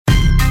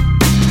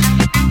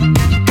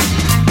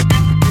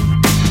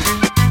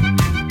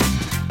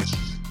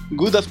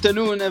Good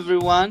afternoon,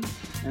 everyone.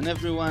 And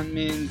everyone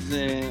means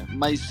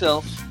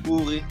myself,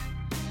 Uri,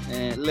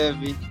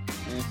 Levi,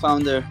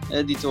 founder,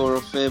 editor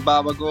of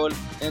Baba Goal,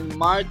 and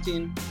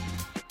Martin.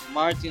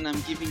 Martin,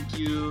 I'm giving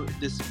you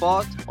the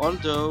spot,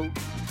 although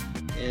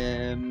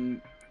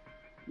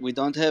we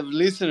don't have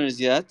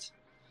listeners yet.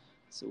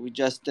 So we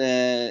just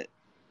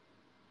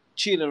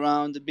chill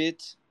around a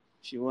bit.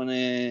 If you want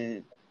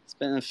to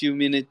spend a few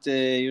minutes,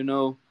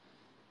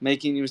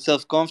 making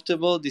yourself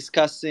comfortable,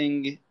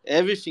 discussing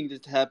everything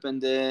that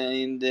happened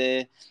in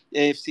the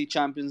AFC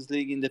Champions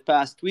League in the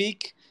past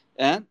week,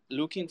 and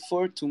looking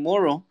for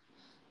tomorrow.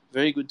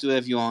 Very good to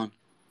have you on.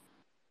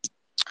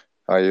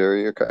 Hi,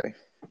 Yuri. Okay.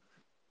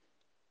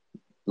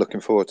 Looking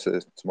forward to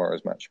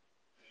tomorrow's match.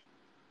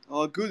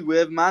 Oh, good. We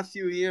have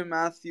Matthew here.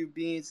 Matthew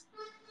Beans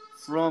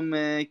from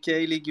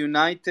K-League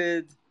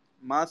United.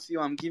 Matthew,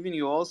 I'm giving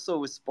you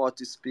also a spot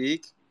to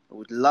speak. I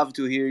would love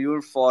to hear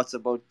your thoughts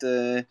about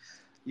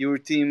your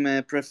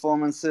team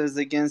performances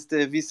against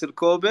Vissel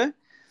Kobe.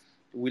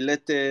 We'll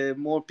let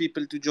more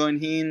people to join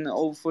in,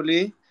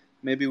 hopefully.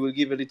 Maybe we'll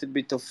give a little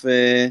bit of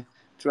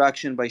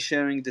traction by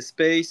sharing the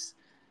space.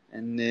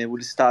 And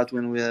we'll start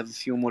when we have a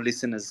few more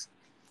listeners.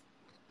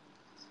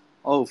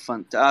 Oh,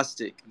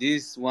 fantastic.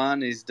 This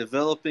one is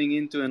developing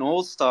into an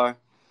all-star.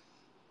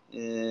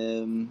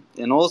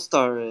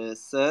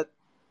 Set.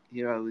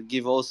 Here I will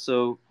give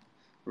also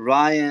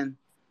Ryan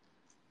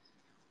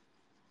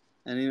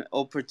an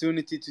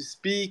opportunity to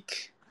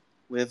speak.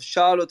 We have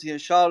Charlotte here.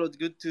 Charlotte,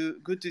 good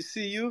to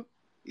see you.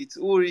 It's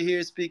Uri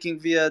here speaking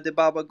via the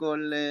Baba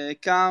Goal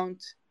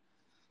account.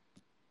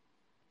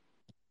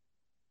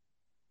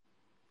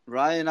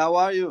 Ryan, how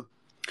are you?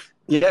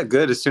 Yeah,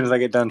 good. As soon as I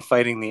get done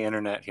fighting the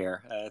internet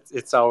here.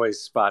 It's always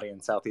spotty in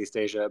Southeast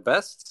Asia at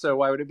best, so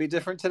why would it be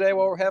different today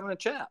while we're having a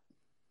chat?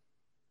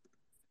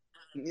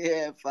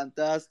 Yeah,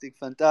 fantastic.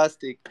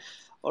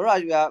 All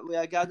right, we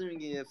are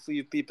gathering here for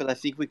you people. I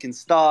think we can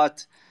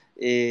start.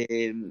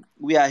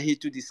 We are here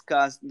to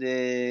discuss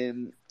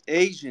the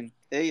Asian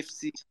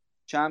AFC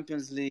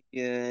Champions League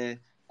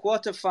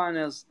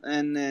quarterfinals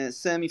and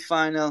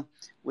semifinal.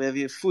 We have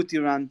your footy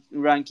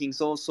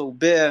rankings also.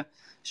 Bear,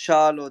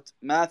 Charlotte,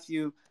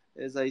 Matthew.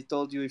 As I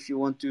told you, if you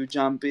want to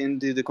jump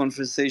into the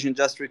conversation,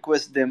 just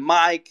request the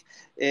mic.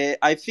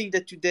 I think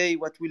that today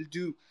what we'll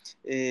do,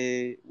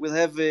 we'll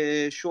have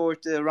a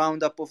short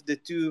roundup of the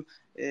two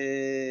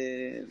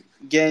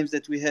games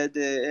that we had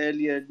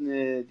earlier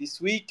this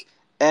week.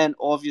 And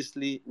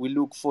obviously, we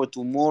look for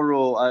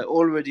tomorrow. I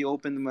already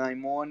opened my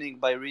morning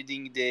by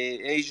reading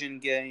the Asian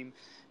game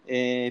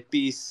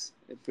piece,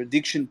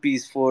 prediction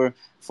piece for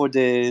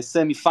the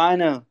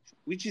semi-final,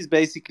 which is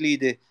basically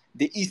the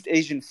East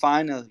Asian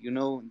final,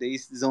 the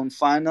East Zone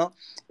final.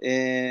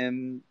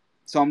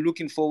 So I'm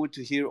looking forward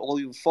to hear all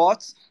your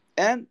thoughts.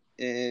 And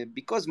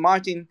because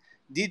Martin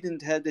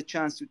didn't have the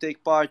chance to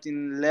take part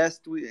in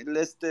last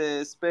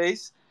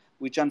space,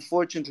 which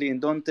unfortunately, and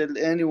don't tell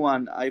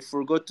anyone, I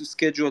forgot to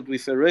schedule it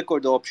with a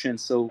record option,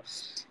 so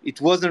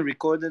it wasn't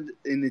recorded,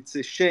 and it's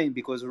a shame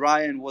because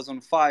Ryan was on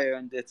fire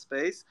in that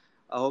space.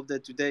 I hope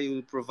that today you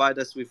will provide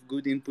us with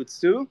good inputs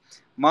too.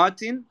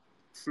 Martin,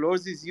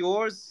 floors is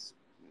yours.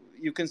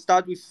 You can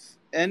start with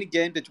any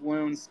game that you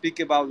want to speak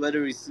about,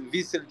 whether it's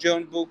Vissel,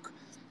 Jeonbuk,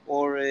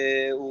 or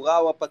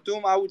Urawa,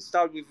 Patum. I would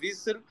start with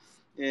Vissel,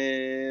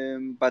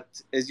 but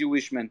as you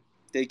wish, man.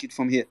 Take it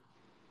from here.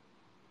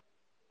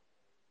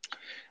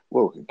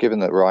 Well,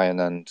 given that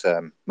Ryan and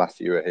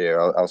Matthew are here,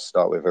 I'll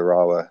start with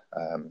Urawa,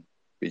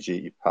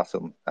 BG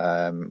Patum.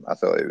 I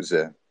thought it was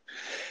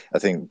I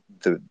think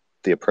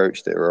the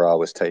approach that Urawa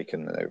was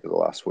taken over the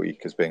last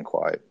week has been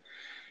quite.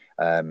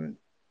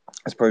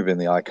 It's probably been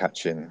the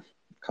eye-catching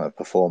kind of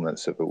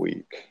performance of the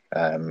week.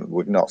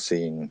 We've not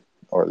seen,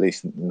 or at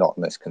least not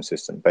on this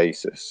consistent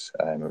basis,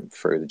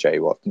 through the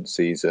J1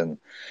 season.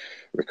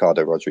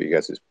 Ricardo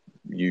Rodriguez is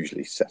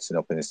usually setting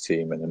up in his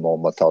team in a more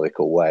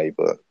methodical way,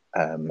 but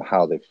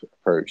how they've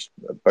approached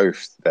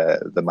both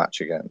the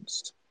match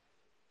against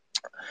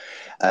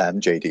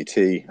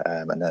JDT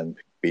and then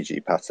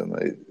BG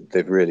Patum,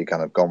 they've really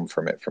kind of gone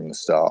from it from the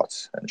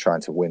start and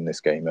trying to win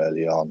this game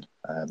early on,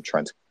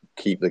 trying to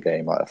keep the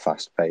game at a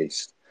fast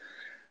pace.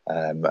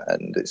 And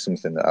it's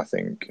something that I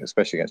think,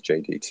 especially against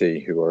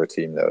JDT, who are a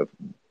team that have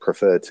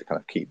preferred to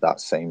kind of keep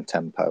that same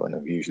tempo and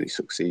have usually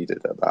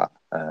succeeded at that,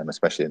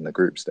 especially in the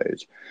group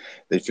stage.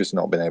 They've just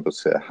not been able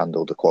to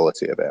handle the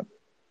quality of it.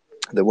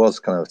 There was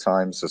kind of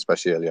times,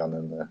 especially early on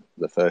in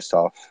the first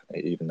half,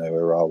 even though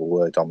Urawa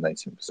were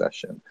dominating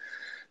possession,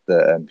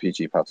 that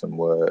PG Patum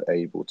were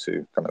able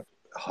to kind of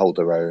hold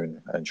their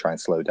own and try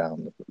and slow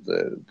down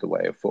the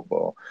way of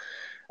football.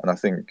 And I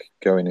think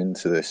going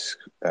into this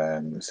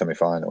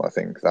semi-final, I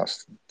think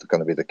that's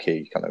going to be the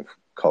key kind of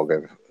cog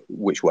of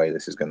which way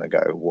this is going to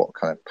go, what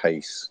kind of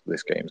pace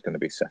this game is going to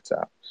be set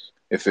at.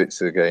 If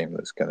it's a game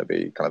that's going to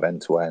be kind of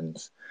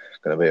end-to-end,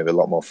 going to be a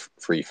lot more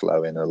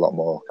free-flowing, a lot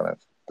more kind of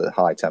the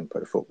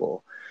high-tempo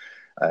football,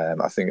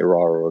 I think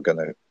Urawa are going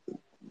to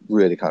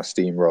really kind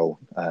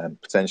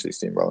of potentially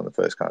steamroll in the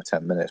first kind of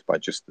 10 minutes by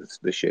just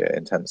the sheer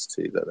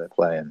intensity that they're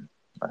playing.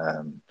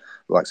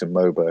 likes of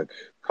Moberg,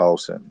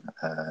 Carlson,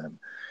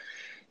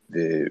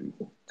 the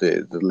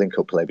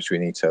link-up play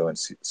between Ito and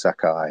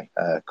Sakai.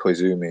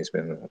 Koizumi has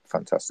been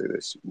fantastic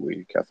this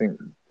week. I think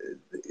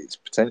it's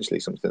potentially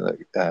something that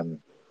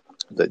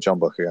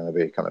Jeonbuk are going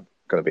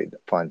to be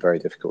find very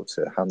difficult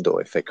to handle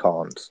if they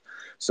can't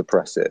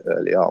suppress it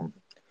early on.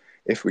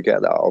 If we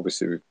get that,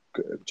 obviously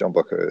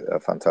Jeonbuk are a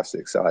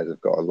fantastic side.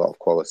 They've got a lot of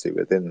quality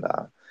within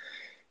that.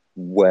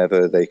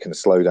 Whether they can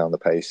slow down the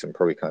pace and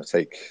probably kind of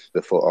take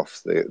the foot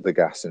off the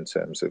gas in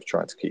terms of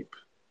trying to keep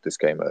this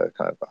game at a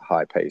kind of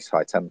high pace,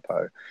 high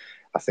tempo,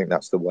 I think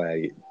that's the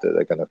way that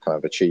they're going to kind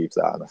of achieve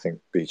that. And I think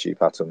BG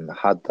Pattern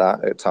had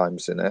that at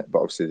times in it, but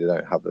obviously they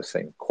don't have the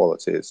same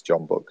quality as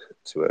Jeonbuk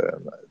to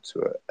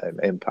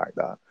impact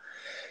that.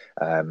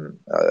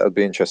 It'll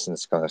be interesting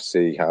to kind of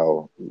see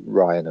how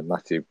Ryan and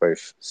Matthew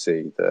both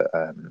see the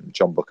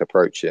Jeonbuk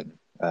approaching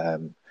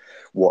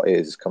what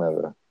is kind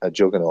of a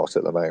juggernaut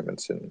at the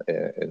moment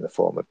in the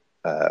form of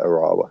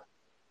Urawa.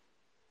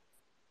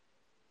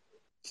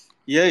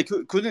 Yeah, I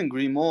couldn't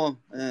agree more,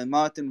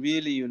 Martin.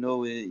 Really,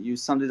 you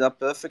summed it up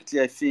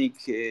perfectly. I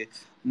think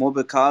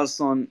Mobe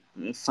Carlson,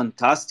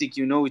 fantastic.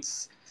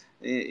 It's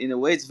in a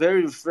way it's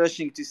very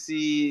refreshing to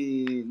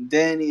see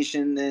Danish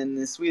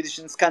and Swedish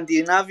and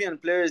Scandinavian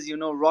players,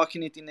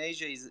 rocking it in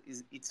Asia.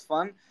 It's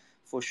fun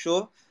for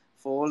sure.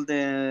 For all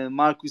the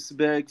Marcus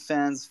Berg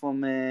fans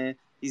from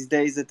his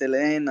days at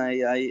LN,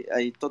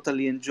 I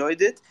totally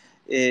enjoyed it.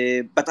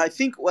 But I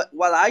think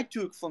what I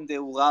took from the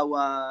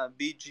Urawa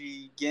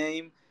BG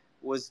game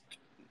was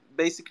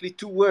basically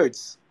two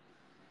words: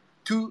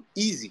 too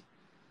easy.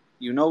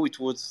 It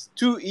was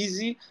too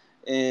easy.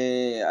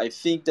 I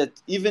think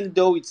that even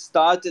though it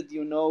started,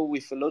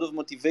 with a lot of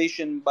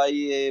motivation by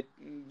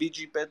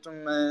BG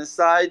Petum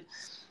side,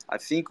 I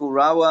think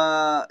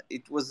Urawa,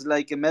 it was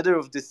like a matter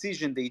of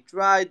decision. They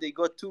tried, they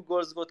got 2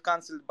 goals, got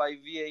cancelled by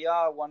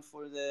VAR, one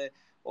for the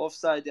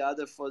offside, the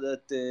other for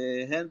that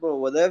handball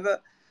or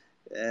whatever.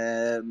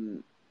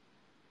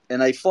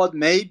 And I thought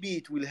maybe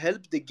it will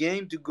help the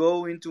game to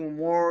go into a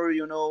more,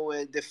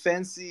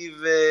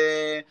 defensive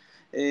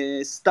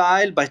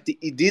style, but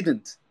it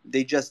didn't.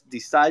 They just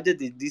decided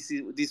that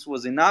this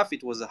was enough.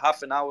 It was a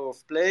half an hour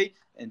of play,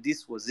 and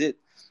this was it.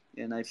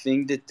 And I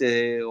think that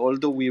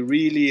although we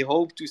really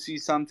hope to see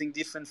something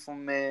different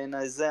from an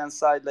ASEAN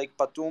side like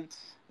Patum,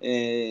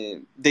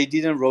 they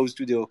didn't rise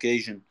to the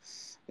occasion.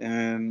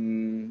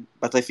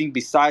 But I think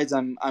besides,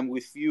 I'm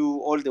with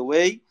you all the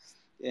way.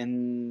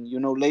 And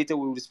later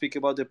we will speak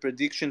about the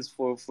predictions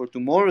for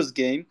tomorrow's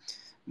game.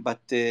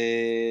 But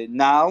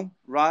now,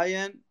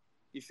 Ryan,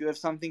 if you have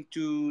something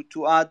to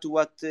add to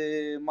what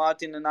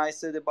Martin and I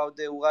said about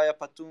the Urawa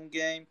Patum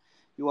game,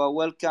 you are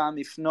welcome.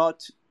 If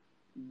not,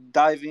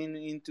 dive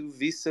into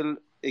Vissel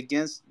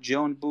against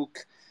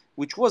Jeonbuk,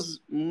 which was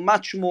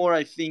much more,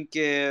 I think,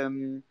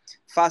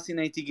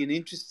 fascinating and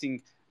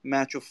interesting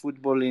match of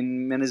football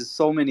in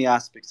so many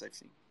aspects, I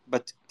think.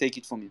 But take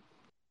it from me.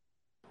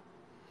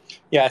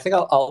 Yeah, I think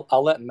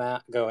I'll let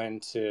Matt go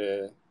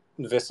into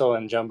Vissel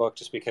and Jeonbuk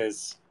just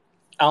because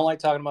I don't like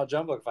talking about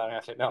Jeonbuk if I don't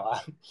have to. No,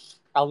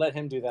 I'll let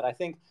him do that. I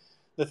think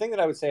the thing that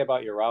I would say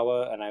about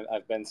Urawa, and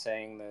I've been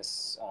saying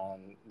this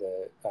on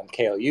the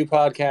KLU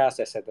podcast,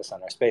 I said this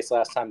on our space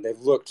last time, they've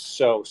looked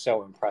so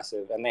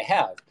impressive, and they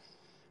have.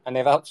 And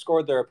they've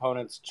outscored their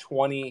opponents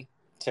 20-0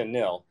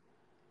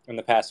 in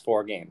the past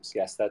 4 games.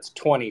 Yes, that's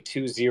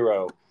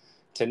 20-0.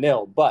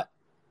 But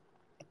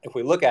if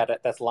we look at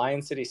it, that's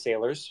Lion City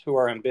Sailors, who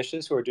are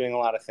ambitious, who are doing a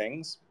lot of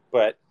things,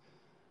 but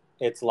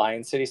it's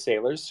Lion City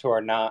Sailors, who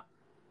are not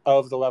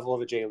of the level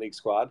of a J-League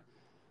squad.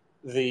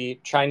 The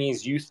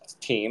Chinese youth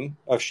team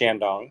of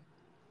Shandong,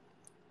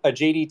 a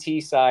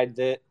JDT side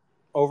that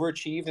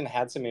overachieved and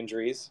had some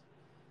injuries,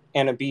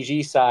 and a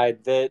BG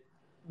side that,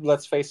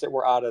 let's face it,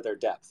 were out of their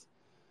depth.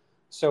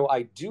 So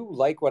I do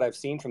like what I've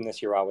seen from this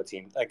Urawa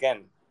team.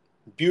 Again,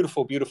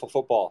 beautiful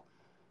football.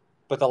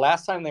 But the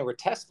last time they were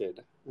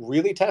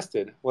really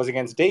tested, was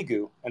against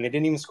Daegu, and they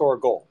didn't even score a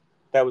goal.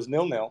 That was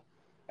 0-0,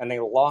 and they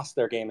lost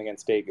their game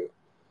against Daegu.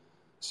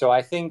 So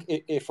I think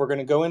if we're going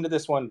to go into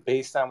this one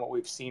based on what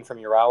we've seen from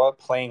Urawa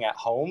playing at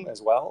home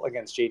as well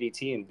against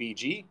JDT and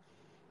BG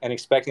and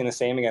expecting the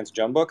same against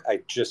Jeonbuk, I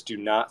just do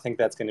not think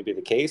that's going to be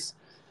the case.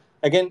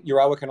 Again,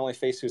 Urawa can only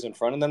face who's in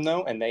front of them,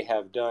 though, and they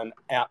have done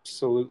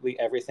absolutely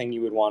everything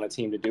you would want a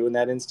team to do in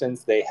that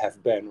instance. They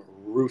have been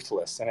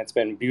ruthless, and it's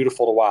been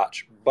beautiful to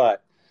watch.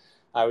 But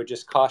I would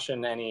just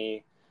caution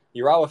any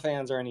Urawa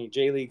fans or any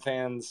J-League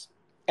fans,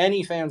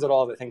 any fans at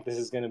all that think this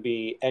is going to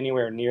be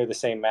anywhere near the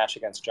same match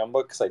against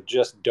Jeonbuk, because I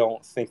just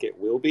don't think it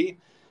will be.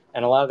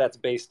 And a lot of that's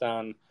based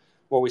on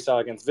what we saw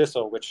against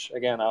Vissel, which,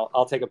 again,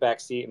 I'll take a back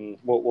seat, and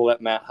we'll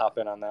let Matt hop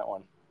in on that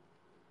one.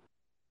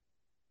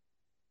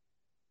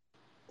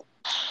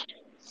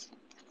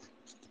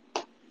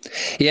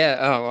 Yeah,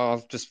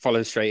 I'll just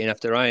follow straight in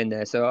after Ryan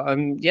there. So,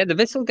 the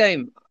Vissel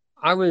game,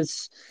 I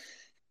was...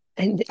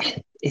 And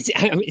is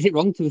it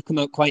wrong to have come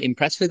out quite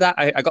impressed with that?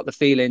 I got the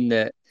feeling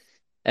that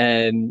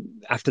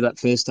after that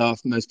first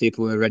half, most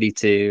people were ready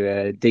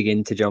to dig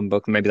into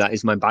Jeonbuk, and maybe that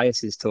is my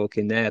biases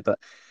talking there. But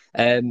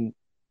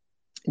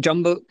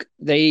Jeonbuk,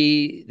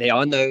 they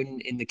are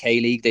known in the K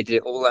League. They did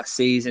it all last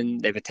season.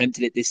 They've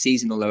attempted it this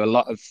season, although a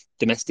lot of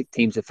domestic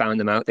teams have found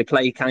them out. They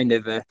play kind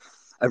of a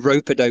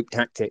rope-a-dope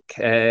tactic,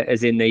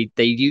 as in they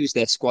use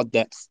their squad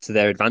depth to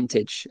their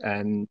advantage.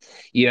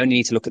 You only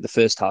need to look at the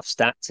first half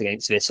stats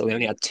against Vissel. They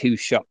only had 2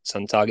 shots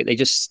on target. They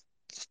just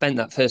spent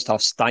that first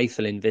half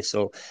stifling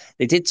Vissel.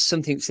 They did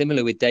something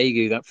similar with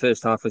Daegu. That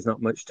first half was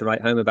not much to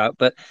write home about,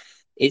 but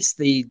it's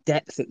the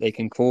depth that they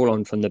can call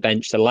on from the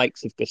bench, the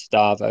likes of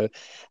Gustavo,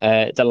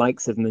 the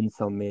likes of Min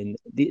Son Min,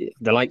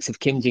 the likes of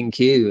Kim Jin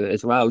Kyu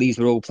as well. These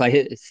were all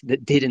players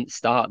that didn't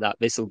start that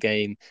Vissel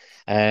game.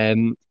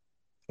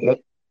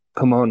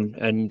 Come on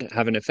and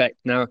have an effect.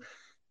 Now,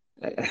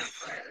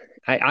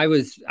 I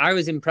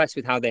was impressed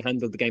with how they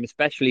handled the game,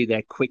 especially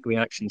their quick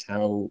reaction to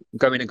how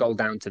going a goal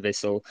down to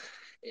Vissel.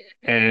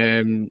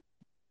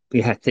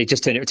 Yeah, they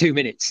just turned it 2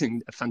 minutes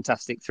and a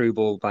fantastic through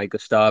ball by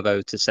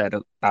Gustavo to set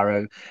up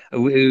Barrow,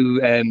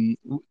 who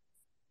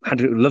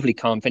had a lovely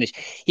calm finish.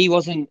 He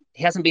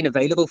hasn't been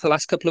available for the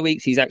last couple of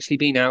weeks. He's actually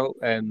been out.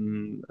 I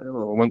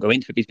won't go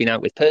into it. He's been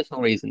out with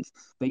personal reasons,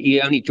 but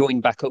he only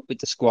joined back up with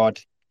the squad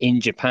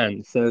in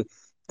Japan. So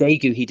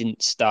Daegu, he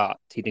didn't start.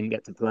 He didn't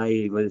get to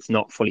play. He was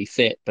not fully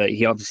fit, but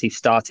he obviously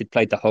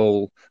played the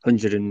whole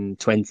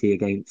 120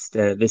 against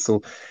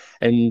Vissel,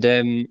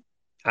 and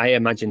I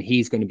imagine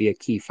he's going to be a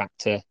key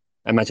factor.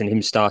 I imagine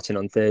him starting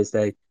on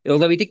Thursday,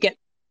 although he did get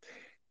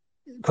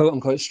quote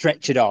unquote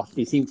stretchered off.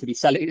 He seemed to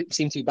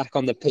be back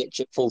on the pitch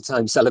at full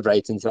time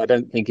celebrating. So I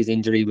don't think his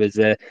injury was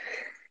that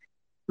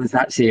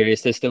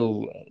serious. There's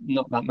still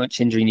not that much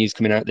injury news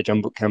coming out of the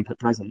Jeonbuk camp at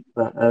present,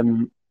 but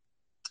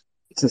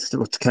just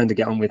to kind of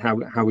get on with how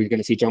we're going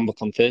to see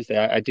Jeonbuk on Thursday.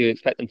 I do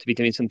expect them to be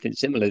doing something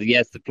similar.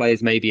 Yes, the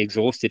players may be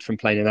exhausted from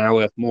playing an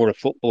hour more of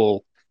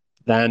football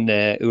than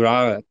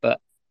Urawa, but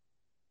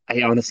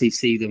I honestly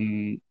see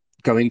them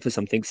going for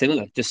something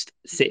similar, just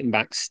sitting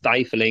back,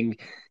 stifling,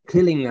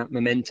 killing that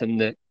momentum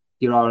that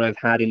Urawa have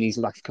had in these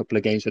last couple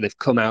of games where they've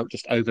come out,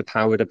 just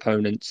overpowered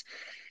opponents.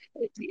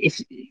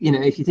 If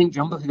you think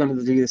Jeonbuk are going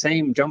to do the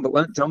same, Jeonbuk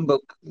won't.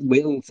 Jeonbuk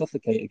will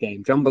suffocate a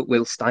game. Jeonbuk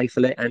will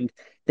stifle it, and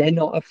they're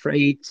not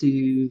afraid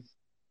to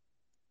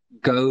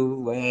go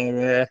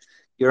where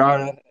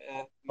Urawa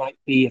might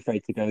be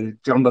afraid to go.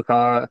 Jeonbuk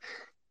are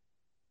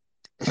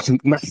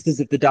masters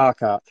of the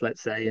dark arts,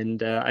 let's say,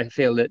 and I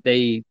feel that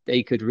they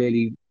could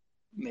really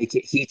make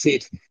it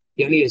heated.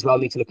 You only as well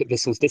need to look at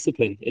Vissel's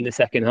discipline in the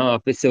second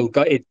half.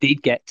 It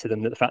did get to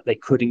them, that the fact they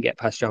couldn't get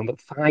past John, but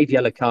 5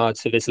 yellow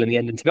cards for Vissel in the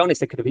end. And to be honest,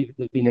 there could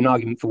have been an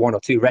argument for 1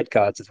 or 2 red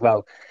cards as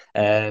well.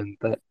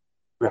 But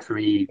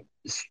referee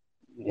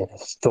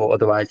thought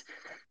otherwise.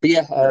 But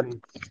yeah,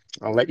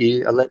 I'll let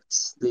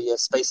the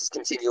spaces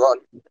continue on,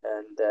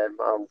 and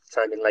I'll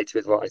chime in later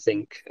with what I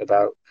think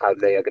about how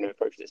they are going to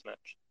approach this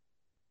match.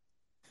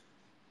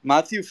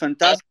 Matthew,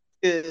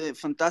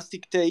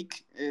 fantastic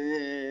take.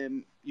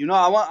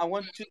 I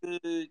want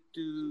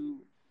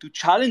to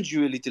challenge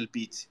you a little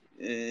bit.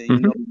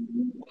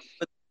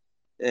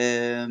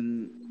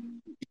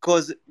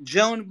 Because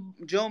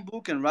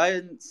Jeonbuk and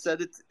Ryan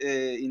said it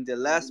in the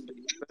last.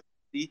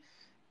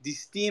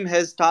 This team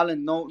has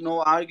talent,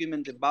 no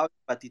argument about it,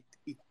 but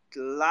it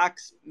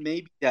lacks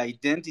maybe the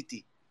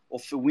identity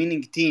of a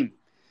winning team.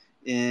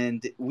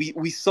 And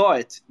we saw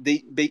it.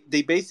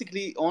 They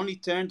basically only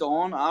turned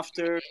on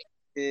after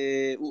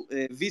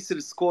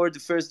Vissel scored the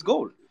first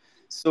goal.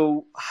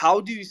 So how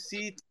do you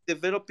see it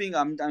developing?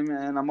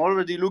 I'm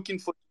already looking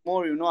for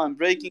more. I'm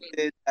breaking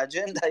the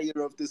agenda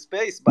here of the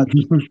space. But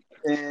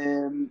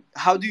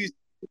how do you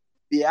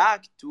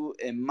react to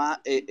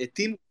a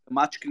team with a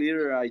much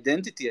clearer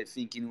identity? I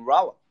think in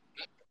Urawa.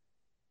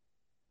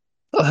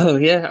 Oh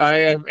yeah,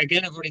 I've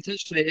already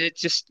touched on it. It's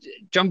just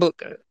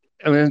Jeonbuk.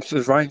 I mean,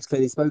 as Ryan's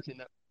clearly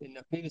spoken in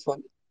the previous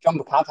one,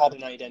 Jeonbuk have had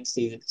an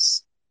identity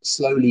that's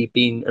slowly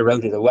been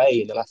eroded away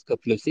in the last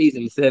couple of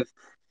seasons. They've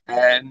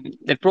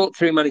brought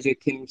through manager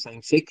Kim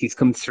Sang-sik. He's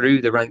come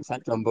through the ranks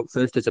at Jeonbuk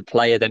first as a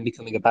player, then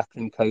becoming a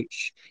backroom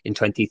coach in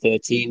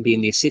 2013,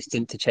 being the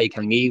assistant to Chae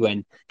Kang-hee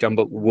when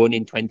Jeonbuk won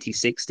in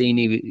 2016.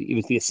 He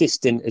was the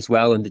assistant as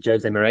well under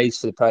Jose Moraes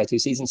for the prior 2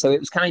 seasons. So it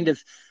was kind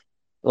of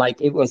like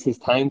it was his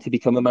time to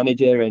become a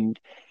manager,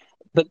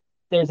 but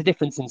there's a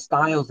difference in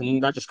styles,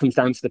 and that just comes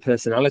down to the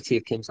personality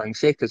of Kim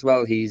Sang-sik as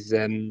well. He's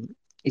a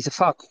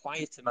far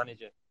quieter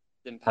manager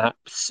than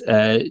perhaps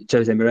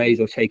Jose Moraes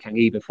or Chae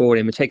Kang-hee before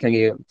him. Chae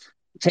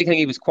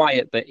Kang-hee was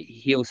quiet, but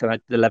he also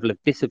had the level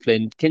of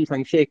discipline. Kim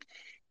Sang-sik,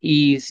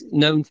 he's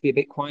known to be a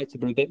bit quieter,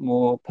 but a bit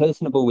more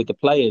personable with the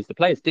players. The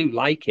players do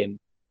like him,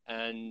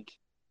 and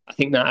I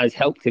think that has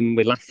helped him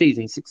with last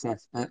season's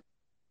success. But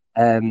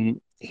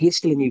he's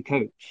still a new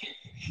coach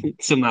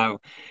somehow,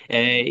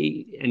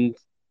 and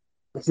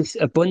there's this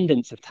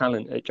abundance of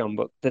talent at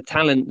Jeonbuk. The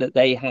talent that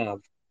they have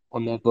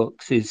on their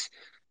books is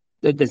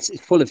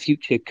full of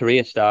future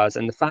career stars,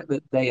 and the fact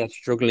that they are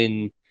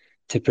struggling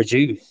to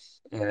produce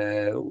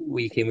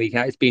week in, week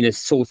out, it's been a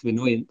source of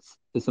annoyance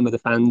for some of the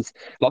fans.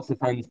 Lots of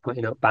fans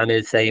putting up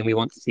banners saying we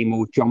want to see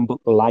more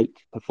Jeonbuk-like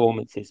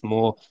performances,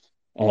 more.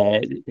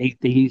 They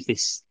use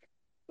this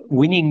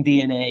winning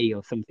DNA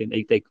or something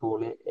they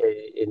call it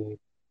in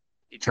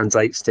it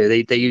translates to.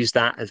 They use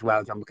that as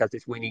well, John, because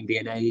it's winning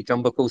DNA.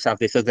 Jeonbuk also have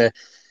this other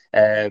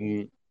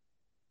um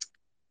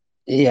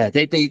yeah,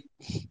 they the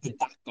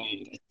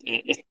backbone,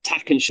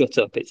 attack and shut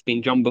up. It's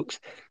been Jeonbuk's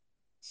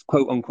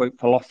quote unquote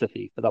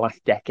philosophy for the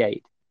last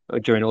decade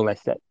during all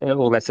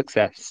their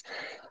success.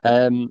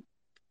 Um,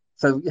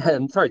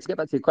 I'm sorry to get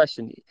back to your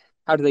question.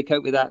 How do they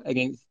cope with that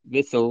against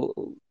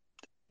Vissel?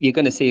 You're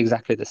going to see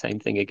exactly the same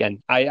thing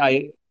again.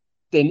 Then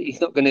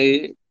he's not going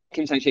to.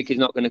 Kim Sang-shik is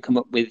not going to come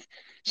up with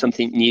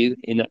something new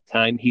in that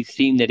time. He's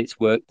seen that it's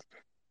worked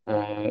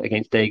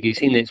against Daegu. He's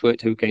seen that it's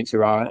worked against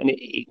Urawa, and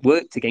it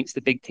worked against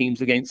the big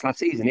teams against last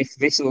season. If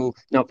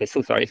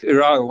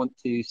Urawa want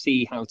to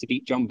see how to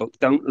beat Jeonbuk,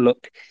 don't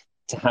look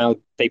to how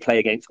they play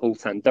against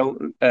Ulsan.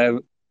 Don't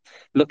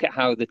look at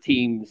how the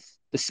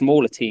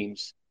smaller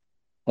teams,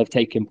 have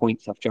taken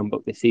points off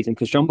Jeonbuk this season,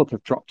 because Jeonbuk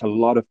have dropped a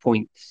lot of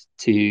points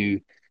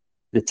to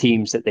the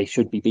teams that they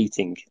should be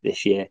beating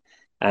this year.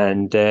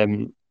 And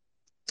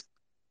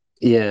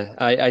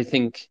I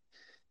think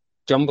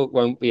Jeonbuk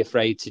won't be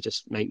afraid to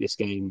just make this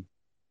game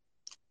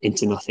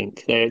into nothing.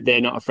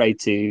 They're not afraid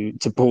to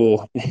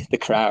bore the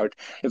crowd.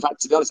 In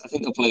fact, to be honest, I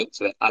think they'll play up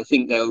to it. I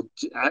think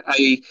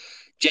I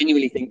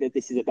genuinely think that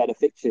this is a better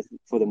fixture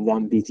for them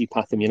than BG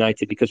Pathum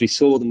United, because we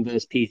saw them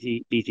versus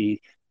BG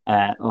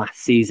last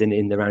season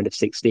in the round of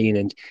 16,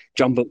 and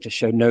Jeonbuk just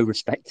showed no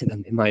respect to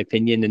them, in my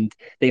opinion, and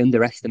they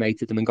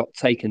underestimated them and got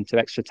taken to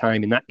extra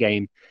time in that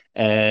game.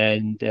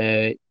 And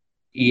I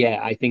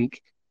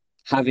think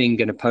having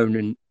an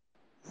opponent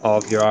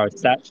of your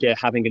stature,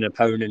 having an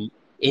opponent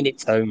in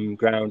its home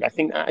ground, I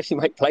think that actually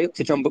might play up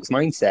to Jeonbuk's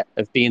mindset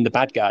of being the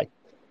bad guy.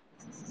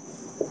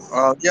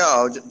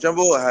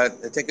 Jumbo had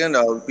taken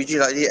BG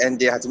lightly, and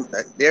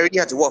they already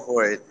had to work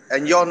for it.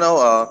 And you all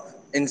know,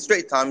 in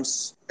straight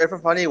times,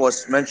 Irfan Pani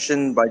was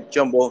mentioned by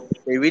Jumbo.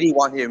 They really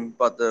want him,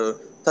 but the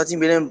 30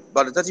 million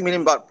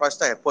baht price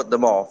tag had put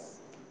them off.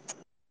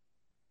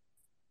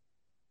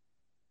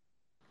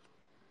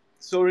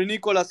 Sorry,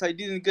 Nicholas, I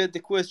didn't get the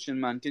question,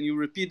 man. Can you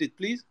repeat it,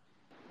 please?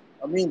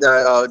 I mean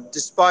that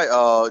despite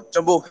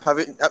Jumbo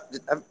having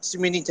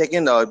seemingly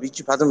taken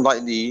BG pattern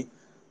lightly,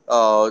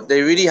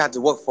 they really had to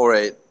work for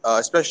it,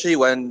 especially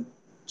when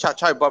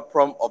Chai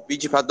Prom of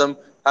BG Pathum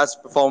has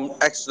performed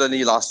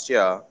excellently last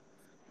year.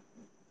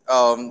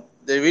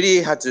 They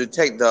really had to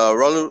take the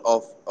role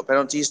of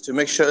penalties to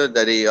make sure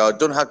that they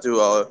don't have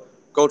to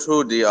go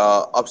through the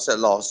upset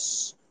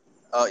loss.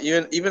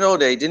 Even though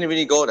they didn't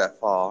really go that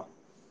far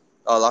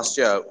last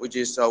year, which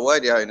is why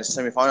they are in the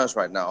semifinals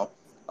right now.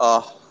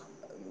 Uh,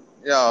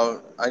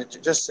 I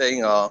just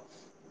saying.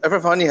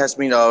 Everfani has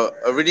been a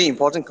really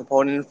important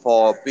component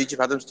for BG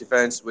Pathum's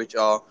defense, which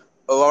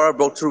Aurora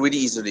broke through really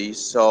easily.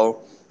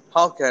 So,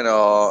 how can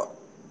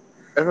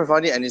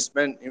Everfani and his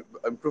men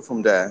improve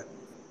from there?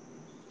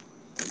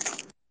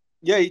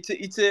 Yeah,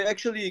 it's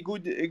actually a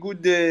good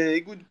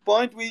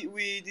point.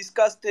 We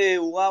discussed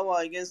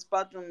Urawa against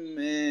Patron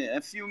a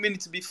few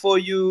minutes before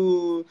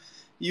you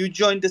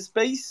joined the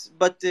space,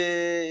 but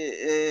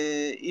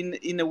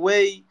in a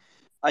way,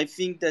 I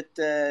think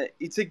that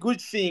it's a good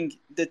thing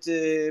that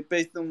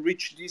Patron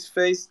reached this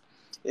phase,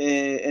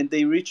 and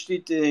they reached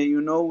it,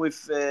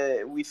 with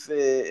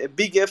a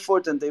big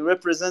effort, and they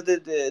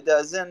represented the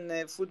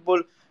ASEAN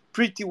football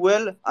pretty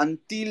well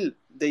until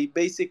they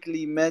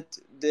basically met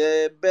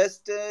the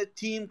best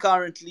team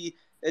currently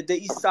at the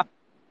East Side.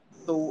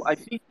 So I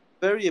think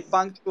very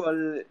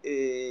punctual,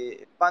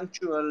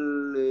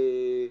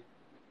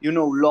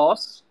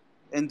 loss,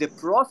 and the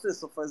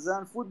process of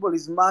ASEAN football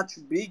is much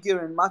bigger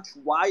and much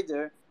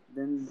wider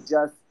than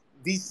just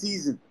this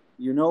season.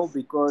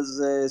 Because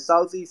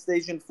Southeast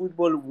Asian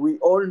football, we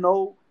all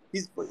know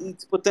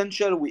its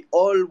potential. We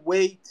all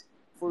wait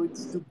for it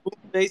to boom.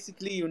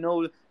 Basically,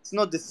 it's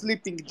not the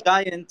sleeping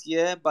giant,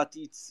 yeah, but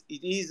it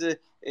is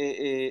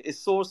a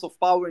source of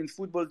power in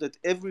football that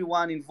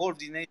everyone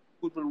involved in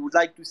football would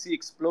like to see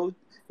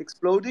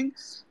exploding.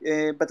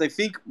 But I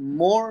think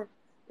more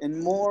and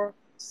more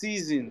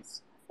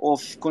seasons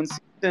of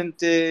consistent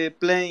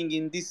playing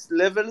in these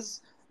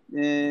levels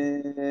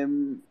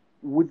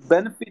would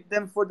benefit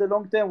them for the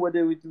long term,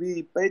 whether it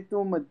be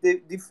Patum, a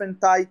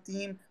different Thai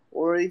team,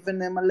 or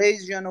even a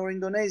Malaysian or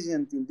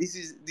Indonesian team. This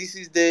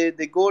is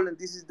the goal, and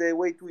this is the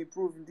way to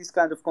improve in this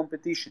kind of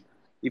competition.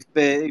 If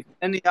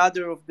any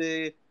other of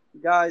the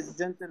guys,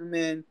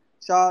 gentlemen,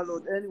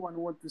 Charlotte, anyone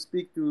who wants to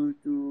speak to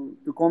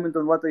comment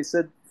on what I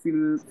said,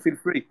 feel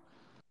free.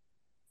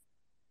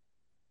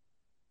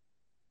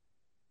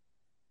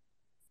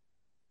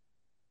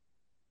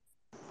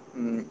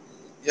 Mm,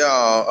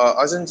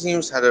 ASEAN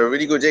teams had a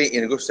really good day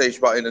in the group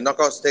stage, but in the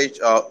knockout stage,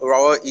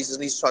 Urawa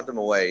easily swept them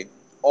away.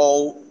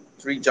 All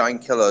three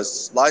giant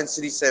killers, Lion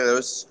City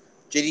Sailors,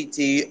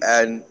 JDT,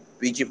 and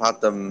BG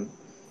Pathum.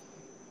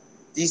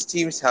 These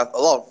teams have a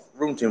lot of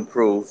room to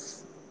improve,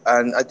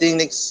 and I think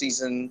next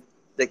season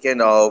they can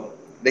have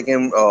a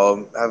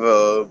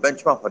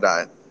benchmark for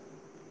that.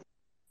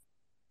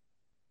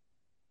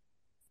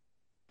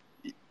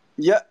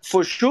 Yeah,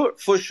 for sure.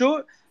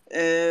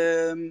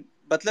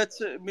 but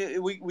let's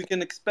we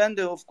can expand,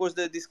 of course,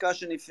 the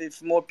discussion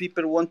if more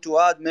people want to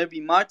add. Maybe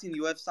Martin,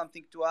 you have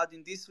something to add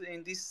in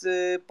this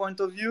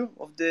point of view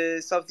of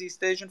the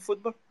Southeast Asian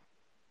football.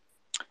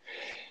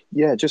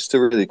 Yeah, just to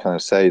really kind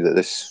of say that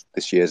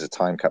this year's a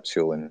time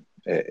capsule in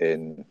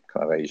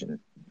kind of Asian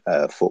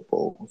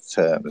football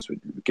terms,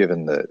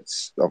 given that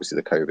it's obviously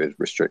the COVID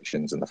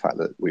restrictions and the fact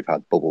that we've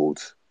had bubbled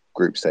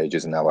group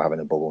stages and now we're having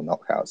a bubble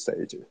knockout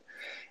stage.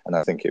 And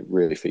I think it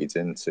really feeds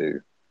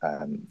into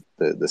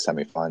the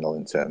semi-final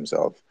in terms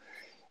of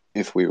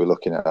if we were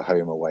looking at a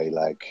home away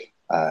leg,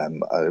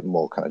 a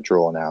more kind of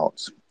drawn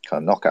out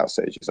kind of knockout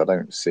stages, I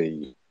don't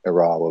see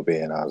Urawa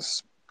being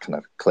as kind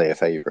of clear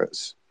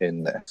favourites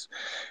in this.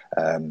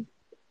 When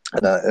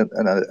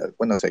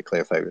I say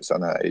clear favourites, I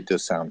know it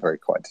does sound very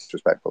quite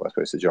disrespectful, I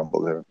suppose, to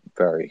Jeonbuk. They're a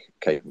very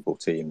capable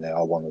team. They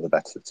are one of the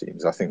better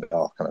teams. I think they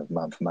are kind of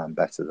man for man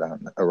better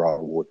than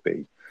Urawa would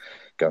be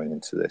going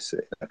into this in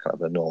a kind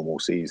of a normal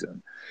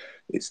season.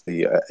 It's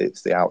the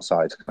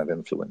outside kind of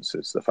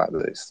influences, the fact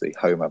that it's the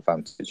home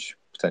advantage,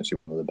 potentially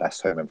one of the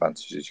best home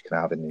advantages you can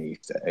have in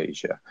East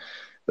Asia.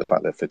 The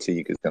fact that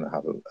fatigue is going to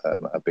have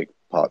a big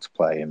part to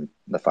play in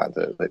the fact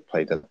that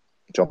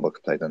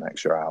Jeonbuk played an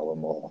extra hour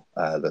more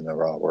than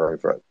Urawa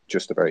over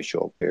just a very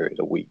short period,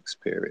 a week's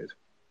period.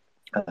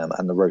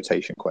 And the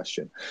rotation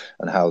question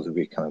and how do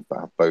we kind of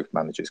have both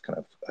managers kind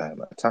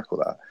of tackle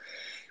that.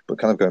 But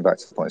kind of going back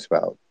to the points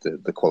about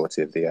the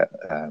quality of the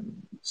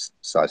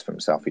sides from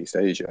Southeast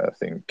Asia, I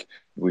think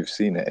we've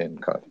seen it in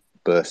kind of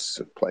bursts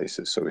of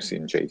places. So we've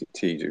seen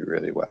JDT do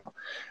really well.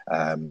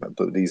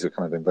 But these are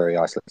kind of in very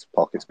isolated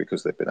pockets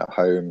because they've been at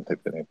home,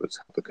 they've been able to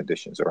have the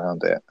conditions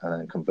around it. And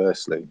then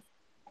conversely,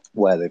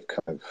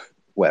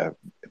 where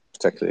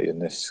particularly in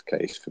this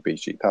case for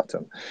BG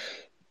Pattern,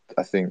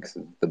 I think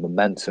the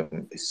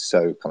momentum is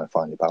so kind of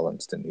finely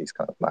balanced in these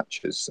kind of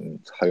matches, and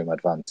home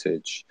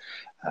advantage,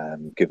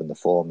 given the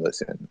form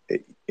that's in,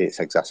 it's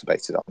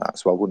exacerbated on that.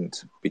 So I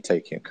wouldn't be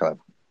taking kind of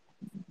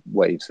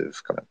waves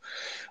of kind of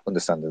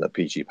understanding that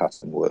PG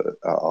Pattern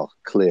are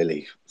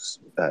clearly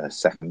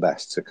second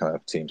best to kind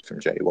of teams from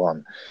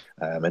J1,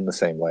 in the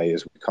same way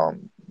as we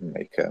can't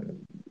make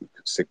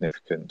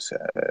significant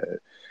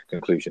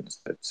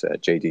conclusions that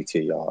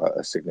JDT are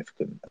a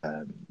significant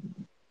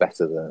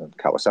better than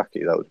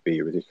Kawasaki. That would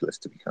be ridiculous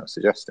to be kind of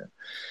suggesting.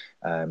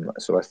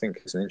 So I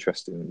think it's an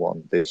interesting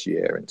one this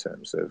year in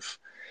terms of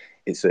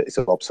it's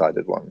a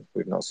lopsided one.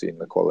 We've not seen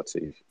the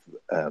quality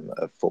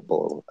of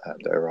football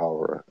that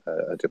Urawa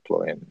are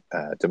deploying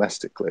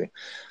domestically.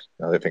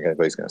 I don't think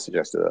anybody's going to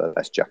suggest that they're the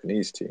best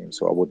Japanese team,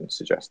 so I wouldn't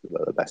suggest that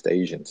they're the best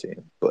Asian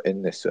team. But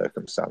in this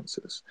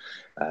circumstances,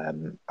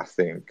 I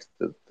think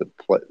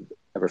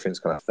everything's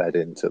kind of fed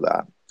into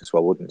that. So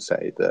I wouldn't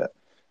say that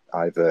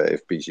either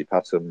if BG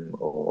Pattern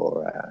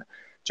or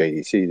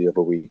JDT the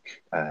other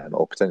week,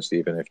 or potentially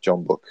even if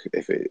Jeonbuk,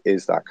 if it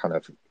is that kind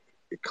of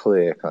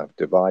clear kind of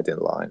dividing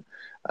line,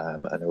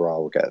 and Urawa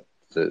will get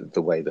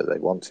the way that they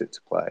want it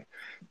to play,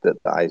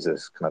 that is a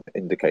kind of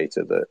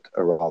indicator that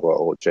Urawa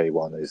or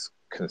J1 is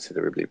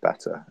considerably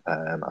better.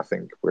 I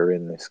think we're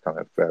in this kind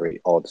of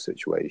very odd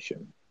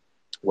situation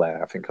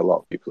where I think a lot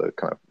of people are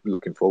kind of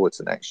looking forward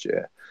to next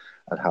year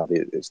and how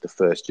it's the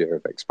first year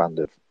of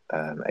expanded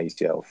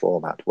ACL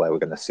format where we're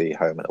going to see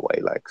home and away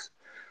legs.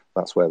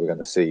 That's where we're going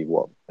to see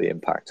what the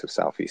impact of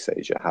Southeast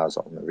Asia has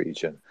on the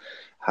region,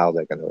 how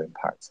they're going to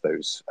impact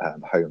those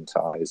home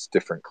ties,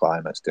 different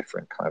climates,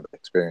 different kind of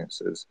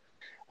experiences.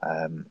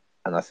 And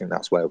I think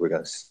that's where we're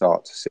going to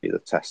start to see the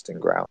testing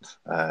ground.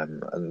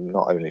 And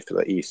not only for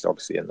the East,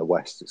 obviously in the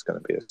West, it's going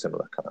to be a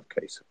similar kind of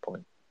case of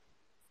point.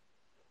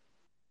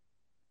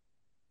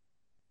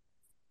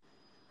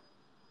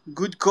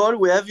 Good call.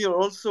 We have here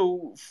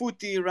also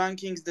footy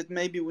rankings that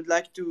maybe would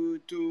like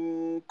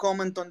to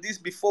comment on this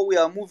before we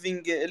are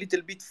moving a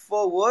little bit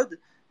forward.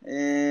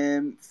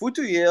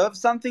 Futu, you have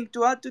something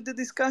to add to the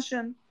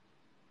discussion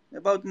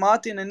about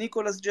Martin and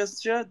Nicholas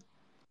just shared?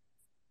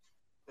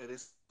 It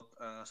is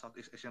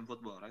Southeast Asian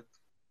football, right?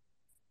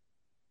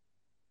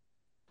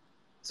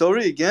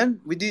 Sorry again.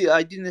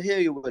 I didn't hear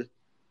you well.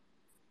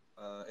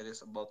 It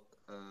is about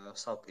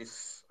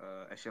Southeast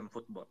Asian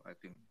football, I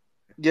think.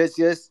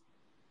 Yes.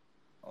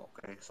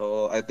 Okay,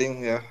 so I think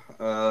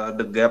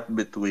the gap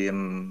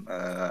between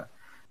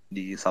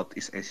the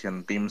Southeast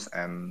Asian teams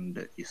and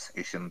the East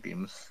Asian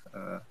teams,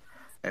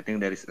 I think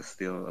there is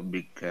still a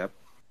big gap,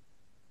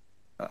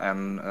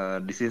 and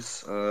this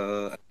is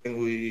I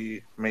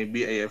think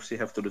maybe AFC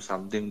have to do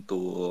something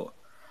to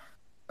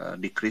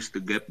decrease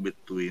the gap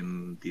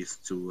between these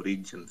two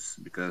regions,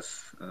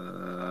 because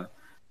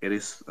it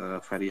is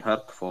very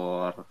hard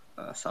for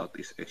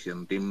Southeast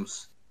Asian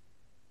teams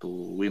to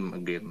win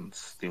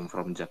against team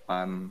from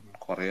Japan,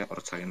 Korea, or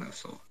China.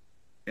 So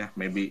yeah,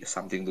 maybe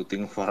something to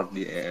think for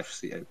the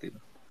AFC, I think.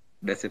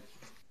 That's it.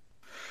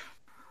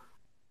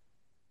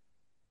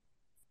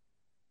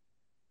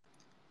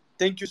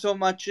 Thank you so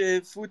much,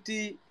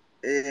 Futi.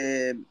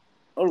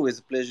 Always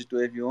a pleasure to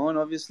have you on,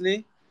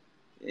 obviously.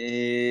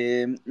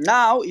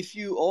 Now, if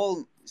you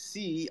all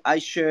see, I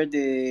share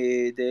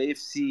the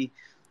AFC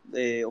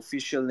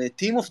official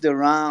team of the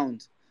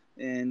round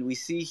and we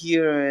see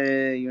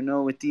here,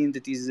 a team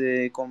that is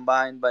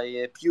combined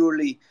by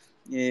purely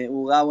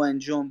Urawa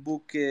and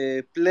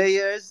Jeonbuk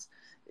players.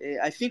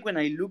 I think when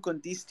I look on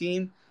this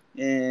team,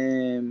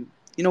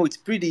 it's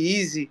pretty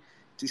easy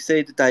to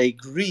say that I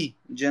agree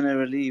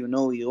generally.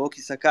 Hiroki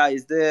Sakai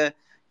is there,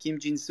 Kim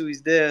Jin-soo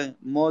is there,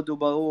 Modu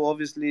Baru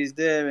obviously is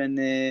there, and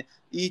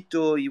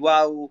Ito,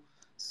 Iwao,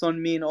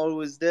 Son Min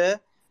always there.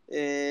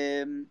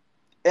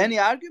 Any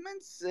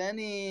arguments?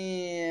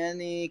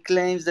 Any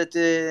claims that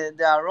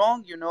they are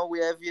wrong? We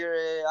have here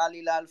Al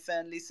Hilal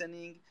fan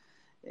listening.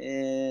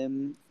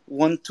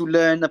 Want to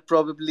learn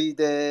probably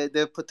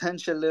the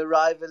potential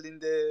rival in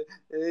the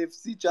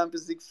AFC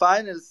Champions League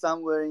final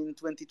somewhere in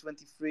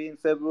 2023 in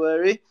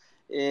February.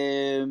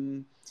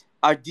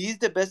 Are these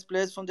the best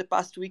players from the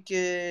past week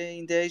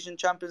in the Asian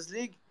Champions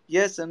League?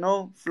 Yes or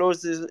no?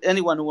 Floors, is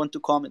anyone who want to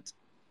comment?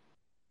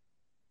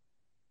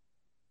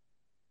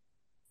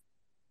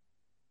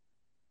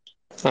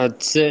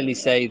 I'd certainly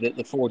say that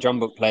the four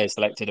Jeonbuk players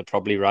selected are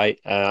probably right.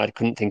 I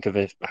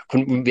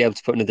wouldn't be able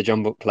to put another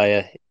Jeonbuk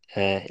player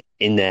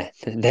in there.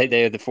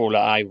 They are the four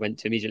that I went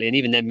to immediately, and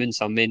even then, Moon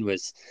Son Min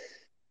was.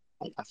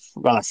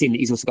 Well, I've seen that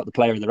he's also got the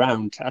player of the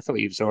round. I thought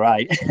he was all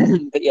right,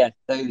 but yeah,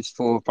 those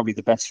four are probably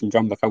the best from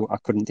Jeonbuk. I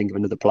couldn't think of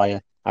another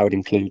player I would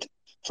include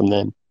from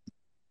them.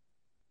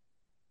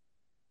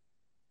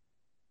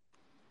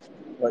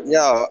 But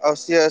yeah,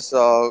 LCS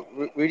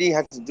really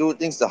had to do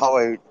things the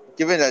hard way,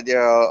 given that they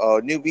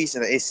are newbies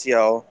in the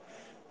ACL,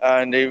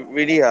 and they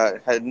really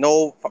had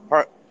no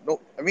part. No,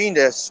 I mean,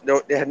 they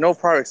had no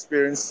prior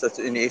experience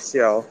in the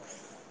ACL,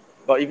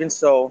 but even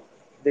so,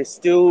 they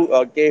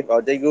still gave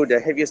Daegu the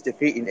heaviest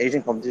defeat in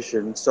Asian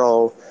competition.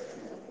 So,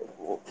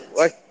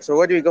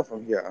 where do we go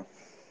from here?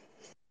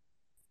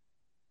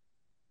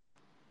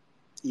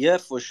 Yeah,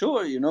 for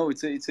sure.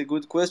 It's a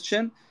good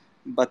question,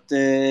 but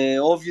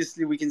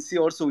obviously we can see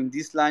also in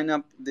this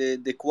lineup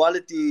the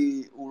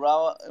quality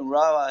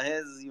Urawa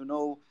has.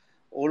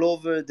 All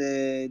over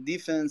the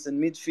defense and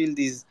midfield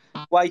is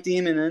quite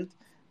imminent,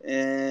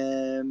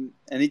 and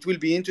it will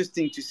be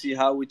interesting to see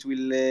how it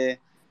will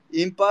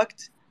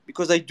impact.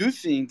 Because I do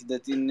think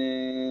that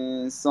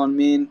in Son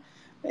Min,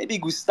 maybe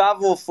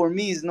Gustavo for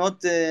me is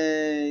not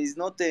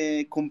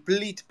a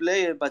complete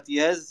player, but he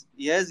has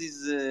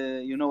his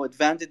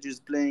advantages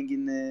playing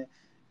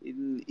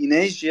in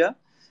Asia.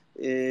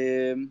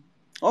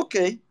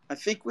 Okay, I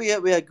think we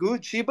are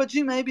good.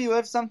 Shibaji, maybe you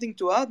have something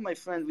to add, my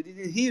friend. We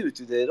didn't hear you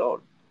today at all.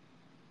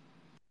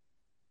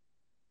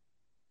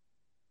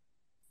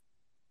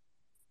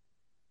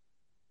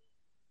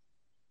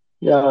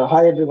 Yeah,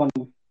 hi everyone.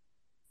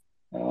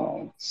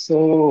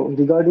 So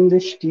regarding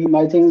this team,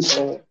 I think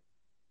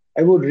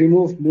I would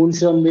remove Moon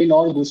Min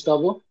or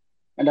Gustavo,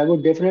 and I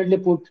would definitely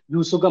put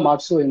Yusuke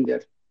Matsu in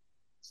there.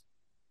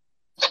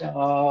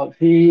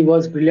 He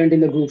was brilliant in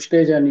the group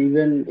stage, and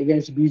even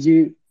against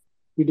BG,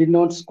 he did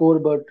not score,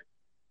 but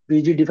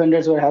BG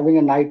defenders were having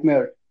a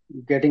nightmare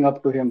getting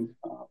up to him.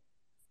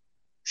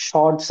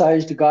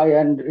 Short-sized guy,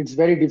 and it's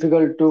very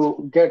difficult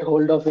to get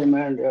hold of him.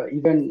 And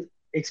even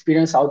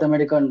experienced South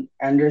American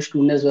Andres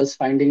Tunes was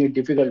finding it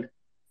difficult.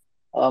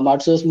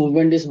 Matsu's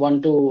movement is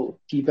one to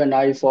keep an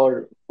eye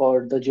for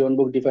the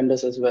Jeonbuk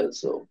defenders as well.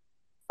 So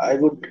I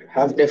would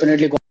have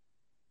definitely gone.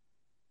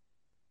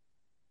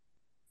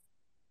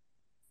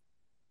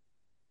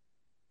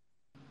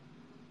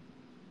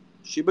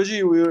 Shibaji,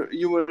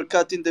 you were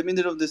cut in the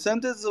middle of the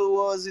sentence, or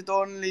was it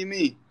only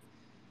me?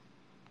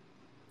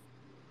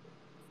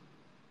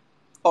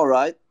 All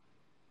right.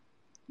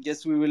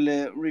 Guess we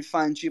will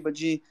refine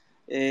Shibaji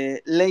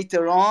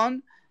later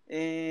on.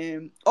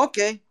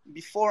 Okay,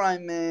 before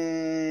I'm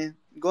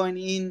going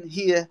in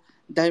here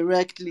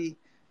directly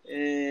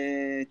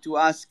to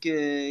ask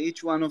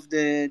each one of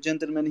the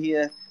gentlemen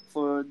here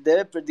for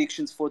their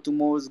predictions for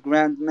tomorrow's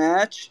grand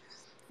match,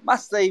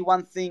 must say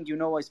one thing.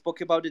 I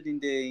spoke about it in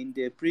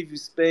the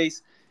previous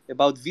space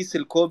about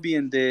Vissel Kobe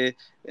and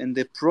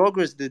the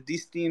progress that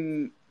this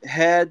team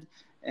had,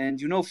 and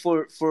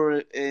for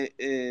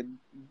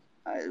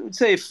I would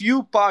say a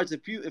few parts, a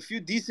few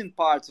decent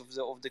parts of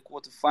the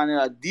quarterfinal.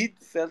 I did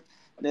felt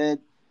that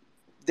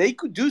they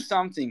could do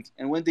something,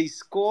 and when they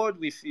scored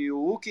with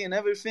Yuki and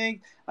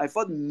everything, I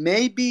thought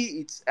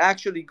maybe it's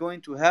actually going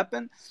to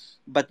happen.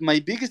 But my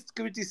biggest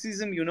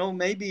criticism,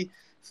 maybe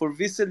for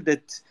Vissel,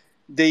 that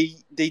they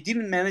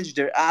didn't manage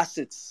their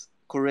assets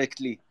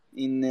correctly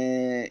in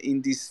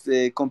this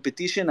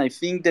competition. I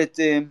think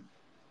that.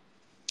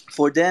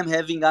 For them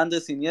having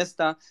Andres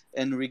Iniesta,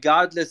 and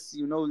regardless,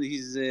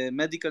 his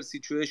medical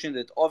situation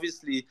that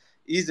obviously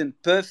isn't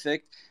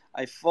perfect,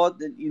 I thought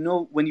that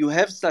when you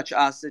have such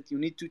asset, you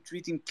need to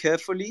treat him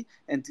carefully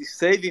and to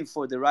save him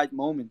for the right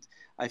moment.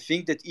 I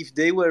think that if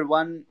they were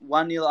one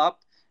nil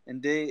up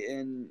and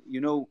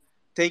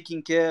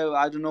taking care,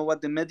 I don't know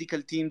what the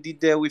medical team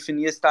did there with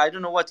Iniesta. I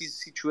don't know what his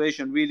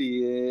situation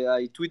really.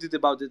 I tweeted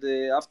about it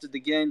after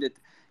the game that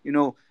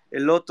a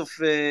lot of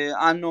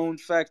unknown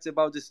facts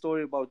about the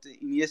story about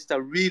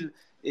Iniesta real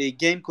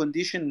game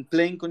condition and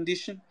playing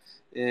condition.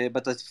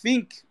 But I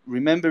think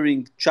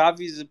remembering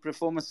Xavi's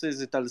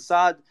performances at Al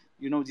Sadd,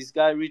 This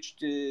guy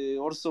reached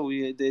also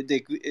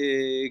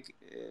the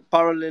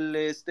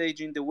parallel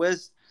stage in the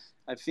West.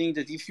 I think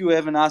that if you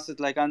have an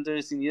asset like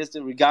Andres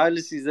Iniesta,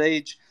 regardless his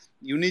age,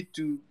 you need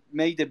to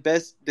make the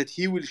best that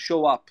he will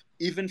show up,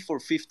 even for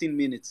 15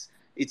 minutes.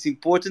 It's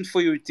important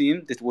for your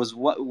team that was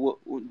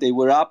they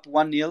were up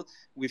 1-0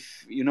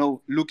 with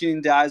looking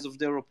in the eyes of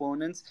their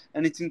opponents,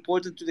 and it's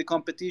important to the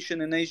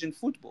competition in Asian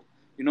football.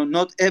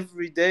 Not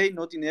every day,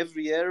 not in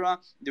every era,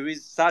 there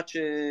is such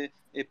a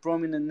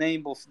prominent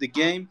name of the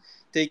game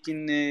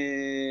taking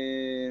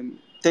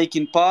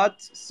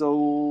part.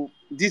 So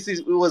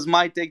was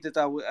my take that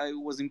I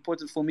was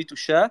important for me to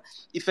share.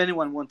 If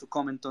anyone want to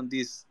comment on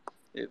this,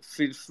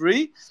 feel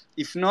free.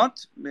 If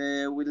not,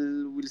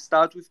 we'll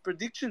start with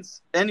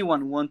predictions.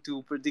 Anyone want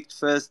to predict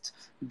first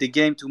the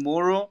game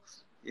tomorrow?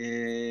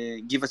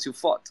 Give us your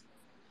thought.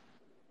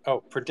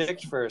 Oh,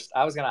 predict first.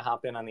 I was going to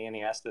hop in on the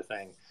Iniesta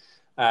thing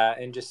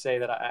and just say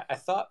that I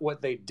thought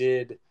what they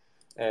did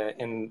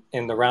in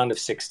the round of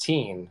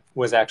 16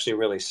 was actually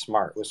really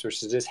smart, was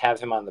to just have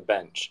him on the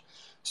bench.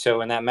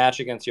 So in that match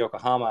against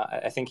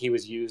Yokohama, I think he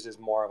was used as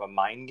more of a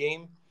mind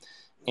game,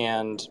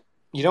 and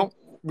you don't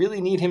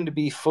really need him to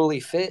be fully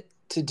fit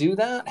to do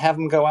that. Have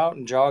him go out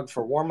and jog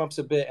for warm-ups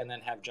a bit, and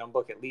then have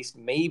Jeonbuk at least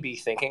maybe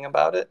thinking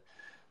about it.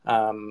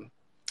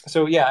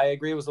 So yeah, I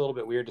agree. It was a little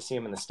bit weird to see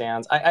him in the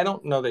stands. I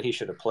don't know that he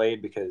should have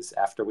played, because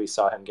after we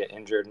saw him get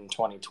injured in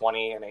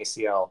 2020 in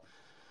ACL,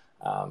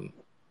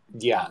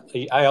 yeah,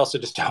 I also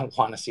just don't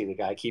want to see the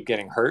guy keep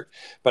getting hurt.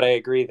 But I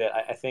agree that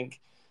I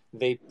think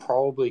they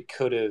probably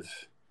could have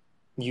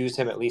used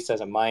him at least as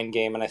a mind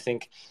game. And I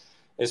think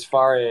as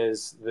far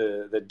as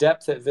the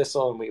depth at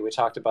Vissel, and we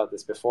talked about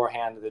this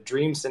beforehand, the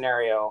dream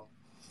scenario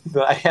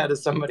that I had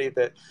as somebody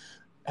that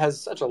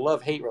has such a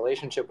love-hate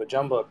relationship with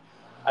Jeonbuk,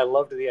 I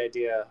loved the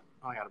idea.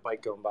 Oh, I got a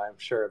bike going by. I'm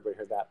sure everybody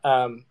heard that.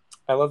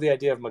 I love the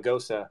idea of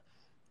Magosa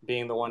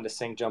being the one to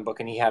sink Jeonbuk,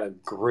 and he had a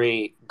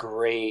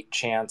great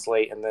chance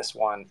late in this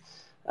one,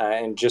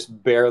 and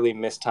just barely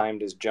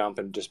mistimed his jump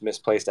and just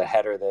misplaced a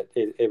header that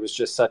it was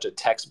just such a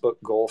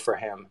textbook goal for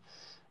him.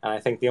 And I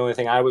think the only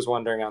thing I was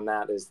wondering on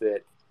that is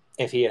that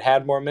if he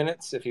had more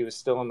minutes, if he was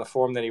still in the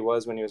form that he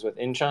was when he was with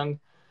Incheon,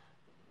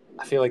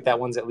 I feel like that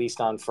one's at least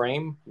on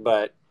frame.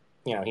 But,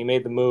 he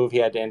made the move. He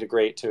had to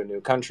integrate to a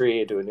new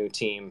country, to a new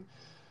team.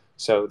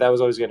 So that was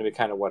always going to be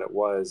kind of what it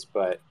was.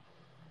 But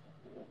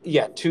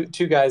yeah,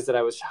 two guys that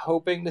I was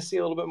hoping to see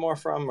a little bit more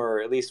from, or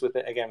at least with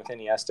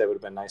Iniesta, it would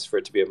have been nice for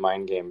it to be a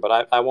mind game.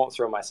 But I won't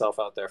throw myself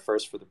out there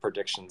first for the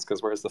predictions,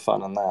 because where's the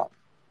fun in that?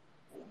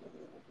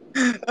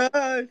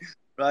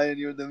 Ryan,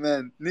 you're the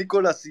man.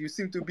 Nicolas, you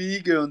seem to be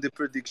eager on the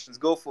predictions.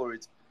 Go for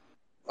it.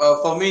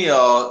 For me,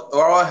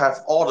 Urawa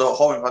have all the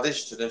home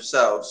advantage to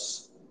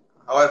themselves.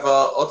 However,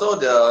 although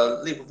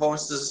their league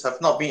performances have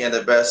not been at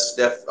their best,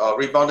 they've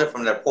rebounded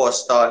from their poor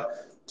start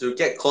to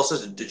get closer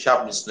to the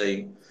Champions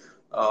League.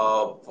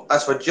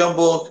 As for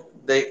Jeonbuk,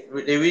 they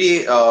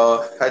really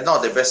had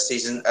not their best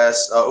season,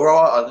 as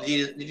Urawa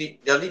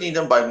they're leading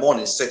them by more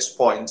than 6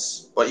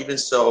 points. But even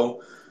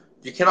so,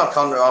 you cannot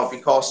count them out,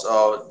 because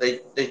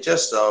they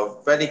just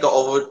barely got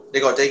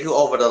Daegu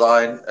over the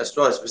line, as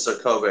well as Mr.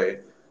 Kobe.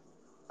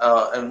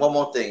 And one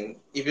more thing,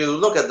 if you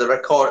look at the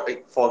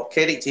record for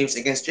K-League teams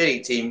against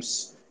J-League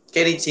teams,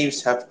 K-League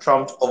teams have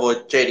trumped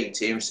over J-League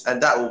teams,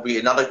 and that will be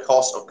another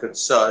cause of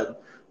concern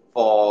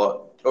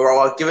for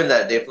Urawa, given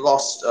that they've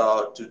lost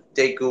to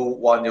Daegu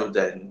 1-0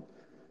 then.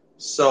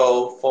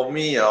 So for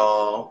me,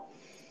 I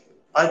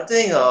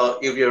think it'll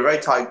be a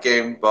very tight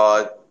game,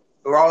 but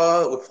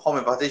Urawa with home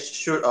advantage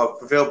should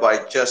prevail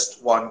by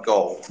just 1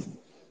 goal.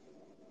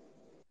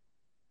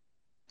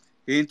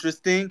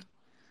 Interesting.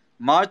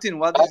 Martin,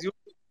 what is your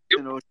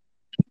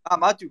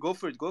Matthew, go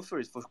for it,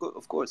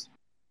 of course.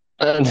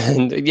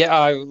 And yeah,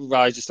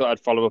 I just thought I'd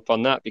follow up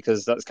on that,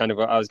 because that's kind of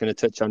what I was going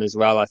to touch on as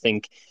well. I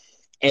think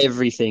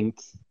everything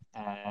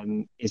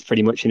is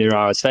pretty much in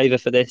Urawa's favour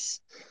for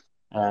this.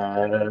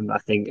 I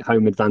think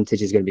home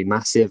advantage is going to be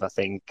massive. I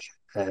think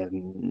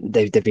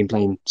they've been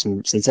playing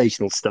some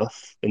sensational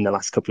stuff in the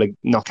last couple of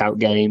knockout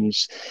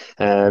games.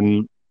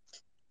 I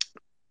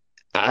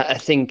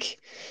think,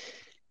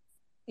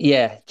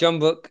 yeah,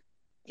 Jeonbuk,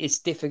 it's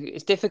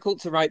difficult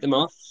to write them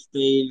off.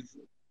 The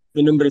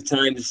number of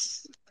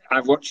times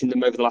I've watched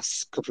them over the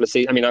last couple of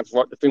seasons. I mean, I've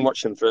been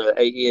watching them for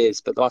 8 years,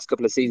 but the last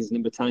couple of seasons, the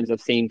number of times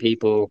I've seen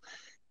people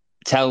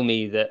tell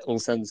me that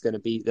Ulsan's going to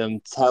beat them,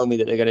 tell me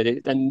that they're going to do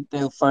it, then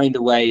they'll find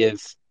a way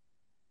of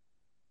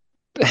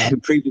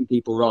proving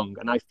people wrong.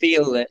 And I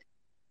feel that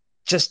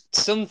just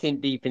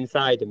something deep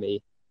inside of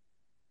me,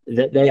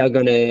 that they're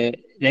going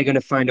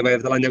to find a way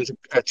over the line. There was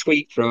a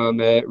tweet from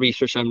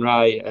Risha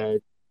Shamrai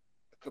a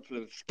couple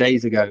of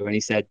days ago, when he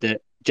said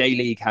that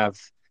J-League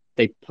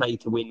they play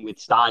to win with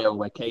style,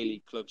 where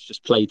K-League clubs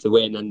just play to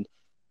win. And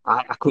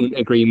I couldn't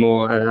agree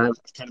more. And I've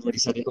kind of already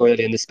said it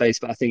earlier in the space,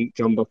 but I think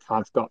Jeonbuk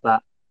have got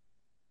that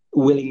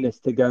willingness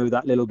to go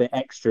that little bit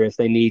extra if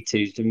they need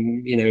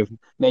to,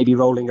 maybe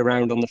rolling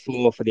around on the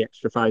floor for the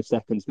extra 5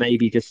 seconds,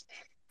 maybe just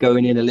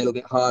going in a little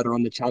bit harder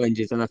on the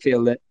challenges. And I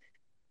feel that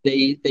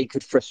they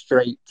could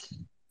frustrate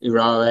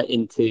Urawa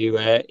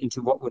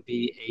into what would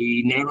be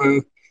a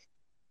narrow.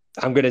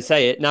 I'm going to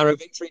say it, narrow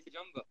victory for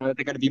Jeonbuk.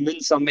 They're going to be Min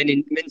Son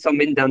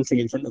Min dancing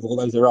in front of all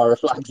those Urawa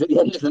flags at the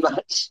end of the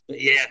match. But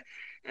yeah,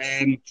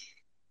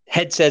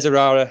 head says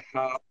Urawa,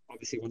 heart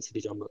obviously wants to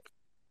be Jeonbuk.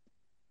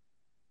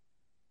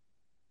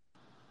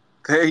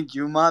 Thank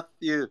you,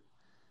 Matthew.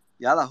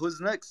 Yalla, who's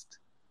next?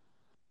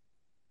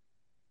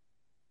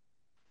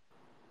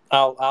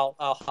 I'll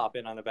hop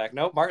in on the back.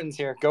 Nope, Martin's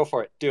here. Go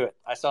for it. Do it.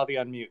 I saw the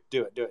unmute.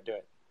 Do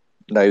it.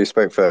 No, you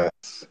spoke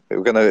first. We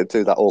were going to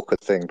do that awkward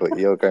thing, but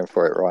you're going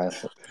for it, Ryan.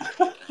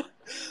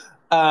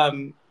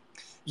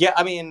 Yeah,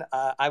 I mean,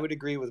 I would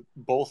agree with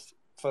both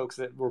folks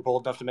that were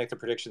bold enough to make the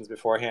predictions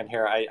beforehand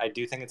here. I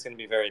do think it's going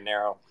to be very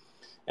narrow.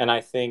 And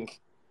I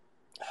think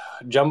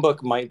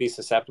Jeonbuk might be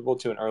susceptible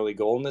to an early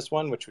goal in this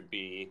one, which would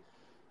be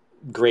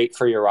great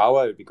for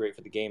Urawa. It would be great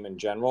for the game in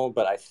general.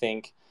 But I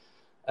think,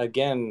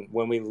 again,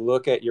 when we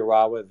look at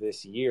Urawa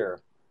this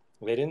year,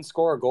 they didn't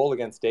score a goal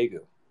against Daegu.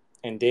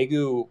 And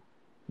Daegu,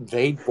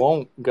 they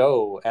won't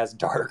go as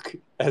dark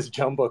as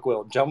Jeonbuk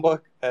will.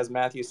 Jeonbuk, as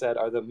Matthew said,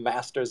 are the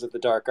masters of the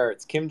dark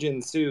arts. Kim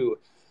Jin-soo,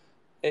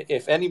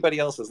 if anybody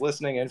else is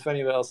listening, and if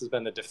anybody else has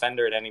been a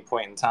defender at any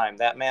point in time,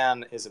 that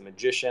man is a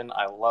magician.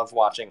 I love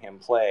watching him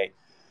play.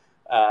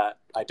 I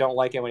don't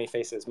like it when he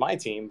faces my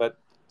team, but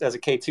as a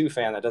K2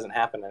 fan, that doesn't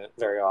happen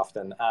very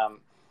often.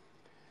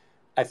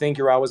 I think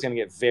Urawa is going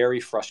to get very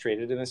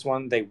frustrated in this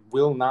one. They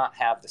will not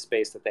have the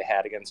space that they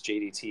had against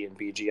JDT and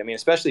BG. I mean,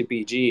 especially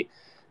BG,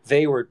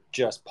 they were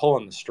just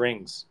pulling the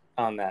strings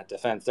on that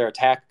defense. Their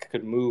attack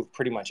could move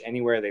pretty much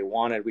anywhere they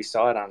wanted. We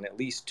saw it on at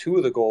least two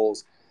of the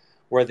goals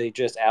where they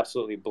just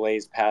absolutely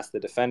blazed past the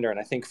defender. And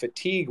I think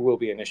fatigue will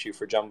be an issue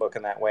for Jeonbuk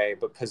in that way.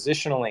 But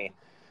positionally,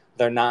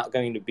 they're not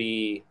going to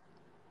be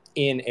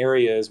in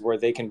areas where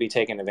they can be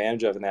taken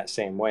advantage of in that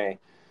same way.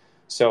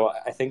 So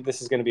I think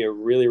this is going to be a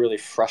really, really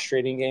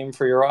frustrating game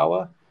for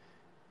Urawa.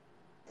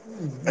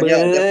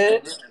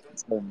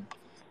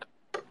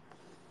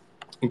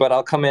 But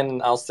I'll come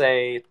in, I'll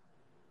say,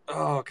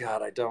 oh,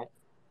 God,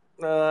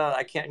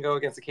 I can't go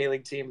against the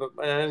K-League team, but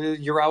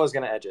Urawa's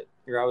going to edge it.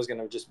 Urawa's going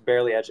to just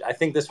barely edge it. I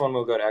think this one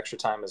will go to extra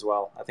time as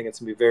well. I think it's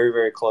going to be very,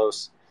 very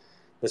close.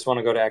 This one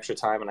will go to extra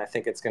time, and I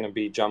think it's going to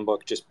be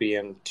Jeonbuk just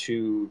being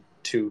too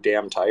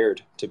damn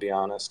tired, to be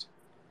honest.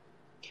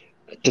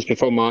 Just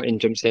before Martin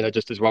jumps in, I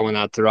just as well want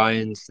to add to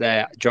Ryan's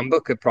there.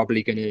 Jeonbuk are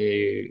probably going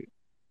to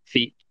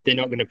they're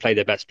not going to play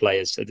their best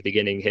players at the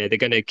beginning here.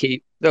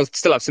 They'll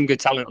still have some good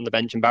talent on the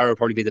bench, and Barrow will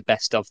probably be the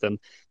best of them,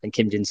 and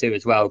Kim Jin-soo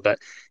as well. But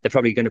they're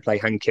probably going to play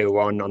Han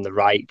Kyo-won on the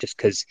right just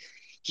because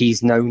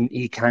he's known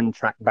he can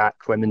track back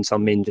when Min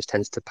Son Min just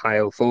tends to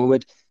pile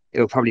forward.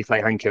 He'll probably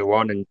play Han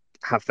Kyo-won and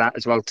have that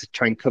as well to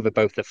try and cover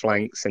both the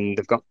flanks. And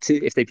they've got two,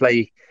 if they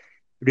play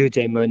Ryu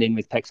Jae-mun in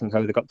with Pek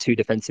Sung-ho, they've got two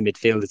defensive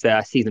midfielders there.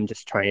 I see them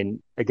just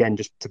trying, again,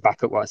 just to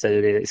back up what I said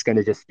earlier, it's going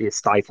to just be a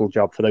stifle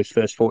job for those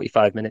first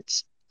 45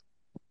 minutes.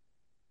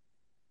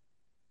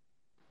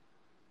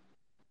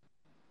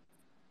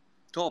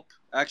 Top.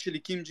 Actually,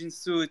 Kim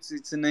Jin-soo,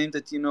 it's a name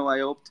that, I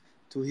hoped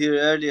to hear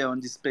earlier on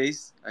this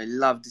space. I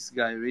love this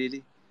guy,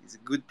 really. He's a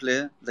good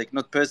player. Like,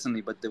 not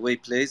personally, but the way he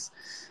plays.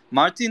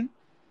 Martin,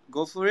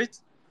 go for it.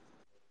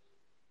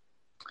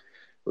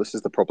 This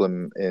is the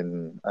problem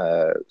in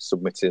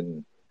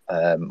submitting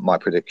my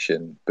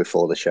prediction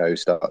before the show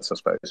starts, I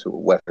suppose,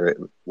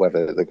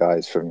 whether the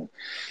guys from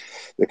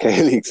the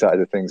K-League side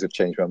of things have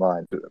changed my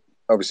mind. But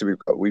obviously,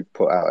 we've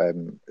put out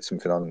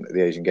something on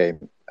the Asian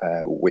game,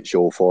 which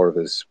all four of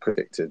us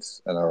predicted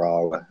an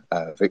Urawa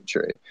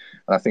victory.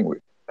 And I think,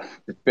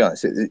 to be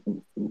honest,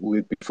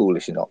 we'd be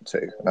foolish not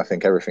to. And I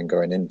think everything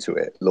going into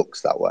it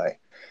looks that way.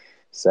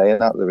 Saying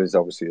that, there is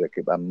obviously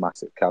a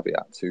massive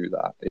caveat to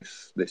that.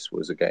 If this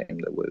was a game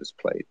that was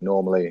played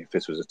normally, if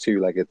this was a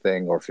two-legged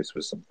thing, or if this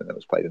was something that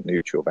was played at a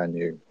neutral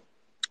venue,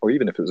 or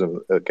even if it was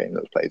a game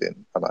that was played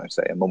in, I don't know,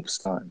 say a month's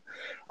time,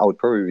 I would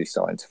probably be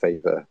starting to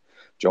favour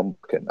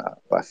Jeonbuk in that.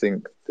 But I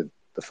think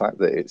the fact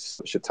that it's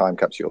such a time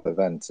capsule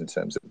event in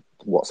terms of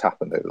what's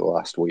happened over the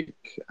last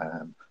week,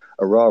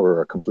 Urawa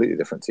are a completely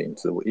different team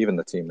to even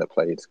the team that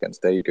played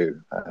against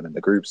Daegu in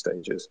the group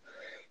stages.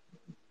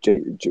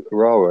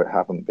 Urawa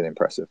haven't been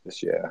impressive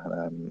this year.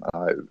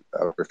 I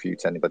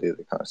refute anybody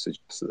that kind of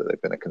suggests that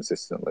they've been a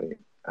consistently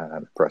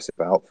impressive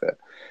outfit.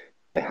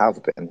 They have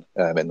been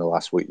in the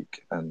last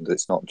week, and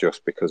it's not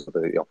just because of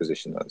the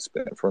opposition that's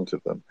been in front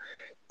of them.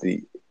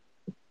 The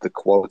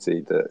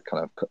quality that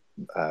kind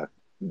of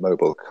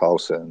Mobile,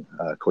 Carlson,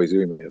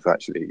 Koizumi have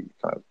actually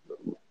kind of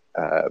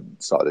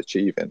started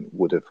achieving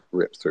would have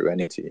ripped through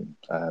any team,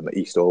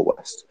 East or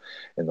West,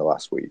 in the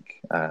last week.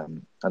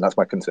 And that's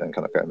my concern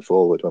kind of going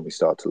forward when we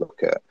start to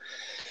look at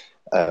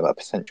a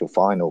potential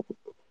final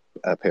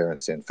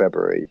appearance in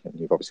February, and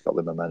you've obviously got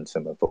the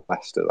momentum of the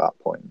West at that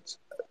point.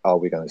 Are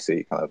we going to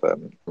see kind of a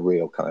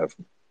real kind of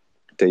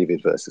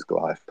David versus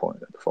Goliath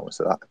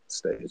performance at that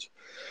stage?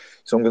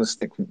 So I'm going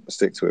to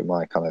stick to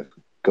my kind of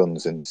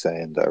guns in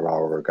saying that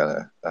Urawa are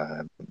going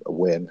to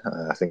win.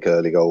 I think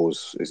early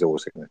goals is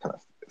always going to kind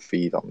of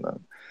feed on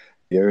them.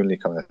 The only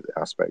kind of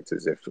aspect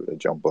is if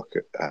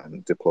Jeonbuk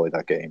deploy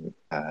that game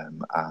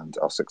and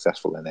are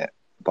successful in it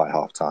by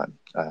half time.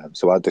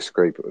 So I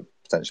disagree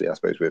potentially, I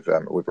suppose, with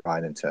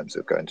Ryan in terms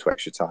of going to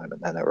extra time and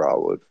then a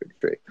Urawa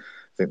victory.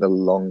 I think the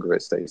longer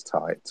it stays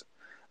tight,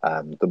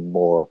 the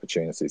more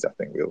opportunities I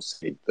think we'll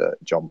see that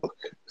Jeonbuk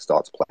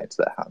start to play into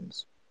their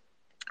hands.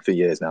 For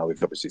years now,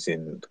 we've obviously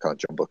seen kind of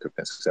Jeonbuk have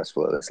been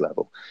successful at this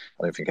level.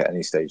 I don't think at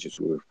any stages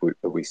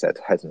we said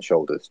head and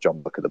shoulders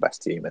Jeonbuk are the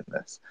best team in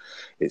this.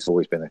 It's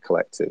always been a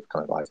collective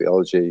kind of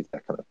ideology.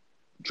 They're kind of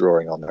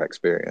drawing on their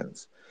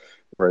experience.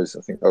 Whereas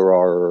I think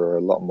Urawa are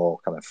a lot more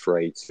kind of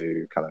afraid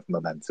to kind of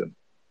momentum.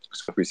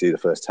 So if we see the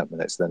first 10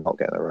 minutes, they're not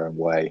getting their own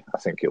way. I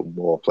think it'll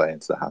more play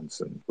into the hands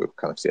and we'll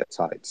kind of see a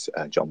tight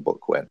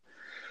Jeonbuk win.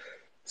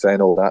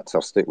 Saying all that,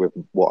 I'll stick with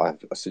what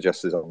I've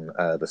suggested on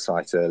the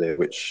site earlier,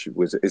 which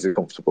is a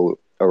comfortable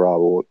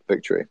Urawa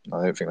victory.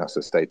 I don't think that's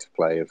a state of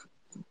play of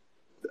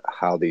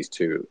how these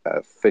two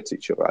fit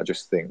each other. I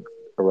just think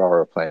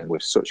Urawa are playing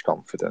with such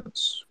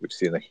confidence. We've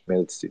seen the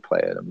humility play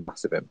a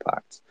massive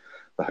impact,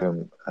 the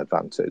home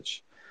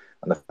advantage,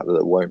 and the fact that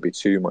there won't be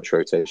too much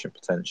rotation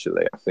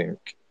potentially. I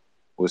think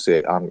we'll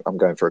see. I'm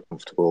going for a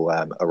comfortable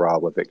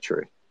Urawa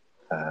victory.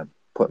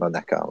 Put my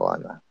neck out on the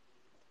line there.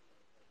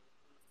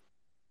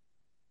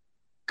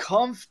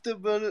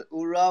 Comfortable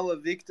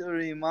Urawa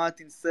victory,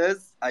 Martin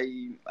says.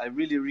 I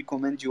really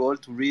recommend you all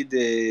to read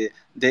the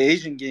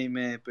Asian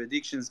game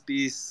predictions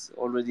piece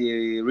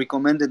already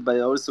recommended, but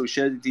I also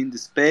shared it in the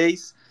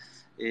space.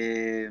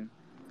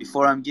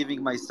 Before I'm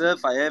giving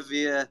myself, I have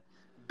here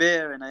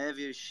Bear and I have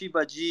here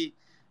Shibaji.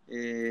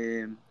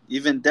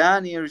 Even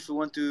Dan here, if you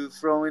want to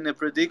throw in the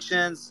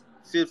predictions,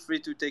 feel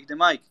free to take the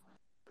mic.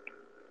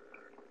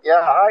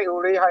 Yeah, hi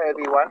Uri, hi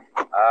everyone.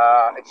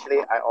 Actually,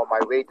 I'm on my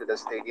way to the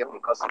stadium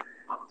because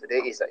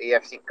today is the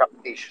AFC Cup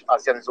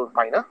ASEAN Zone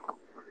Final.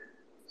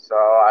 So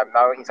I'm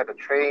now inside the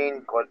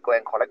train, go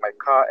and collect my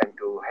car and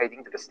to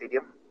heading to the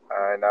stadium.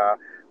 And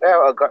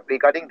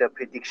regarding the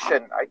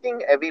prediction, I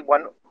think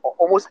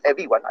almost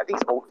everyone, I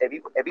think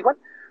everyone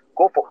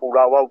go for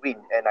Urawa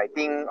win. And I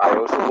think I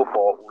also go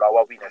for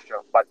Urawa win as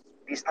well. But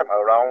this time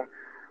around,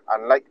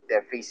 unlike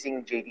they're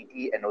facing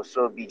JDT and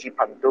also BG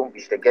Pantong,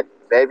 which they get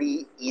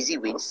very easy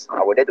wins,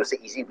 I would dare to say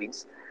easy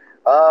wins,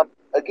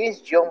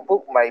 against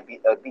Jeonbuk might be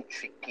a bit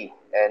tricky.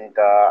 And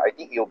I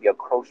think it will be a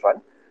close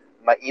one.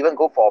 Might even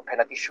go for a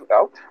penalty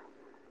shootout.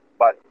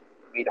 But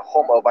with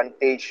home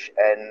advantage,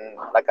 and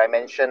like I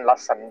mentioned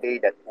last Sunday,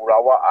 that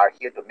Urawa are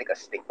here to make a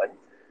statement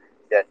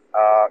that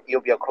it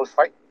will be a close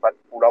fight, but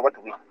Urawa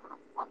to win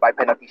by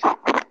penalties.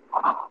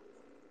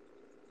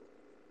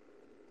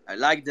 I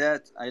like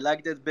that,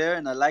 Bear,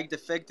 and I like the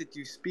fact that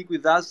you speak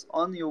with us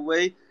on your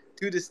way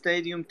to the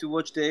stadium to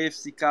watch the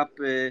AFC Cup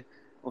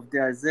of the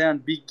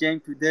ASEAN big game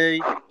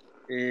today.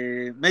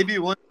 Maybe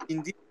you want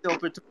in this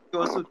opportunity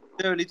also to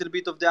share a little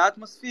bit of the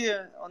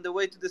atmosphere on the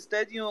way to the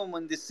stadium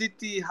and the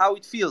city, how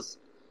it feels.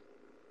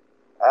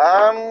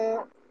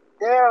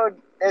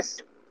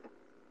 There's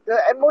the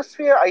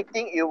atmosphere. I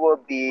think it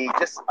will be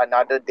just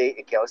another day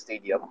at KL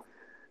Stadium.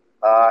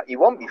 It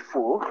won't be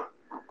full,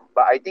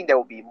 but I think there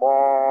will be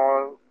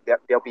more.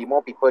 There'll be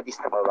more people this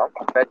time around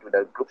compared to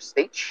the group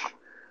stage.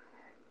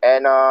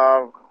 And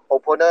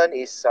opponent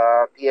is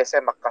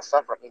PSM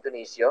Makassar from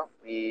Indonesia.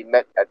 We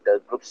met at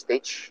the group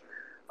stage.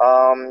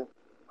 And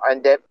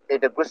that in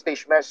the group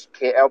stage match,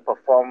 KL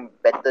performed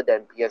better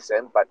than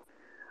PSM, but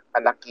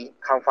unlucky,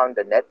 can't find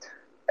the net.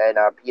 And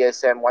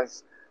PSM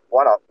once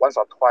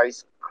or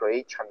twice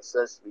create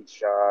chances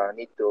which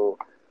need to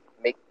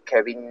make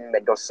Kevin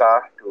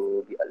Mendoza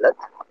to be alert.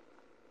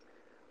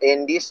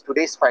 In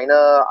today's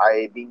final,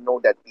 I didn't know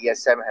that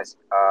PSM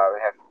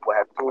will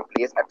have two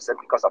players absent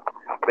because of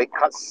red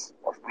cards,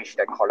 of which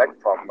they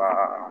collect from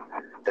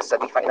the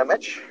semi-final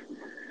match.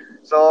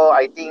 So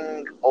I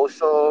think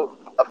also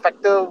a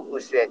factor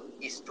was that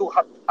it's too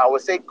hard. I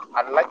would say,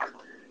 unlike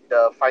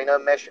the final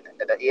match,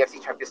 the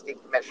AFC Champions League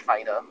match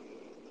final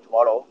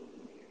tomorrow,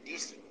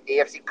 this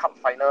AFC Cup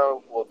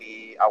final will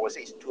be, I would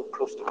say, it's too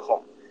close to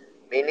call.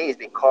 Mainly is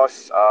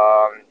because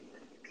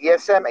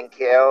PSM and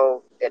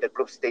KL at the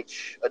group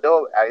stage,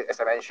 although as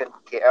I mentioned,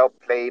 KL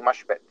play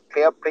much better.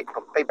 KL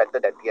play better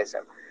than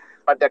PSM,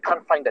 but they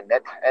can't find the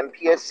net. And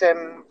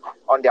PSM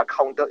on their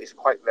counter is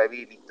quite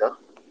very little.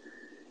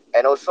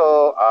 And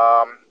also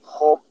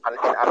home, and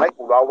unlike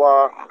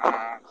Urawa,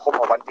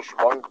 home advantage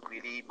won't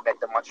really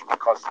matter much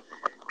because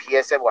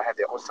PSM will have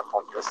their own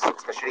supporters.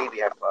 Especially we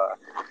have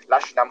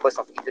large numbers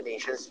of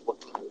Indonesians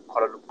working in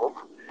Kuala Lumpur,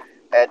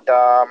 and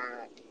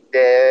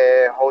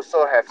they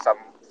also have some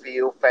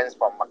few fans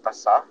from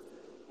Makassar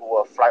who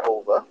will fly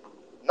over.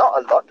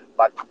 Not a lot,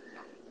 but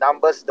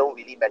numbers don't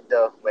really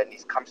matter when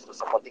it comes to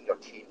supporting your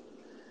team.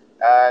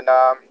 And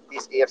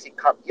this AFC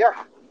Cup,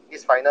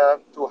 this final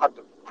too hard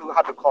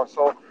to call.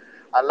 So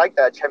unlike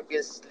the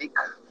Champions League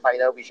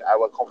final, which I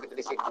will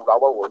confidently say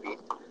Urawa will win,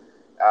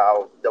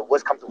 the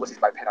worst come to worst is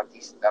by penalty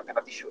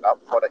shootout.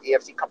 For the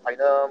AFC Cup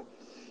final,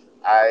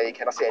 I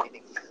cannot say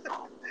anything.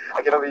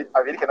 I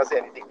really cannot say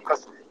anything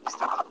because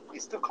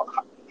it's too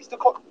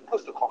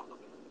close to call.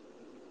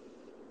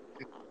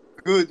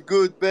 Good,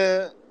 good,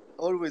 Bear.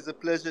 Always a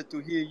pleasure to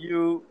hear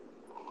you.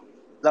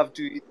 Love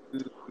to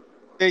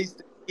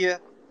taste here.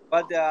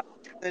 But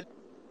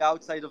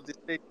outside of the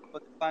stage for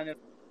the final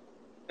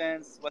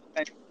fans, what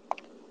kind of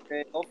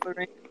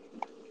offering?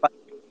 But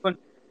we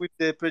continue with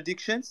the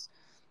predictions.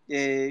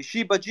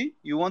 Shibaji,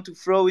 you want to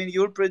throw in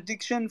your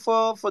prediction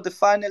for the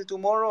final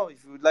tomorrow?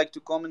 If you would like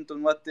to comment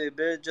on what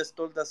Bear just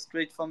told us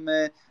straight from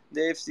the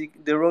FC,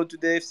 the road to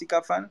the FC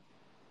Cup final.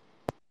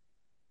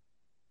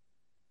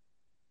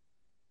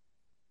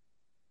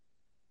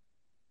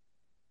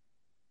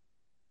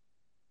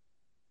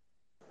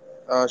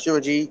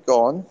 Shivaji,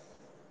 go on.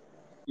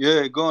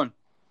 Yeah, go on.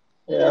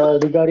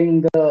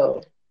 Regarding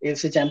the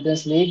AFC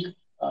Champions League,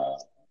 uh,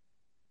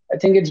 I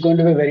think it's going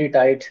to be very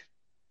tight,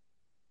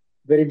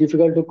 very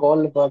difficult to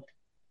call, but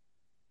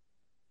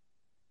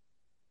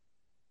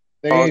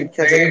very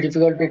Okay.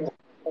 difficult to.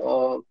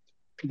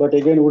 But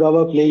again,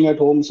 Urawa playing at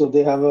home, so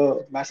they have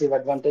a massive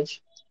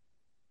advantage.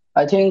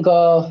 I think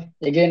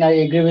again I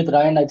agree with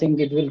Ryan. I think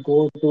it will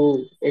go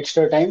to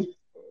extra time.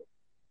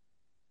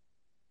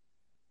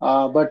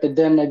 But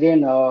then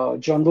again,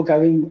 Jeonbuk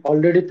having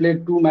already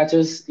played two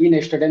matches in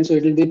extra time, so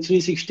it will be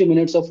 360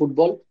 minutes of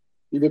football.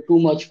 It will be too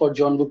much for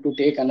Jeonbuk to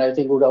take, and I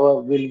think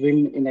Urawa will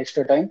win in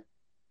extra time.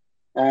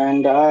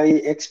 And I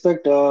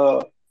expect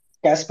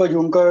Casper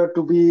Juncker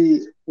to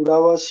be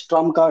Urawa's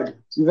trump card,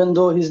 even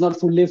though he's not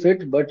fully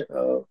fit. But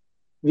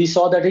we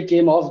saw that he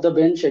came off the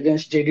bench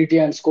against JDT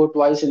and scored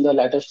twice in the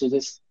latter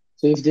stages.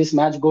 So if this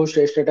match goes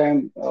to extra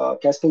time,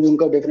 Casper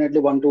Juncker definitely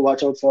one to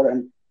watch out for.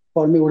 And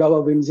for me,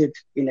 Urawa wins it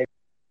in.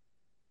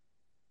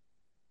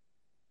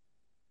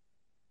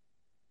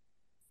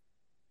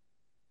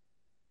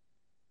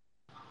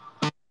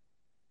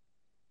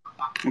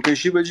 Okay,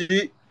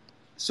 Shibaji.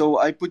 So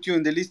I put you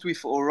in the list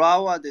with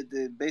Urawa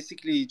that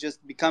basically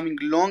just becoming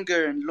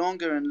longer and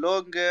longer and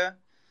longer.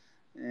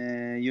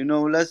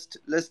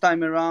 Last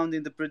time around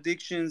in the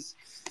predictions,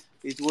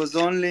 it was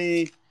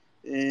only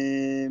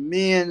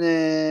me and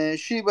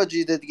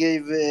Shibaji that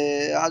gave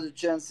other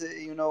chance.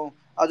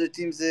 Other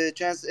teams a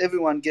chance.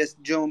 Everyone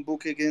guessed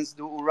Jeonbuk against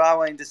the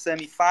Urawa in the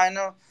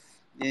semi-final.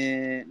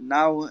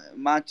 Now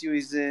Matthew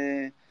is,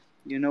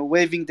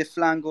 waving the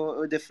flag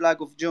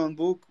of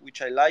Jeonbuk,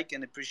 which I like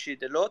and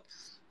appreciate a lot.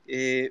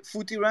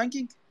 Footy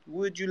ranking.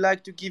 Would you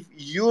like to give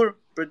your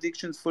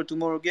predictions for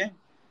tomorrow game?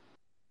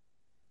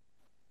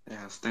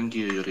 Yes, thank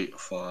you, Yuri,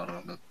 for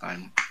the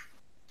time.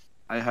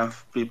 I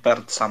have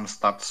prepared some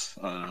stats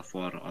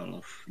for all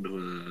of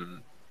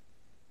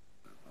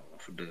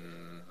the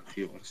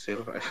viewers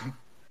here.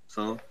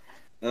 So,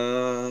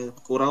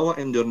 Urawa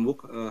and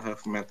Jeonbuk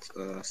have met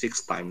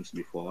 6 times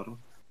before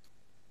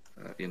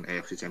in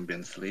AFC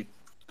Champions League.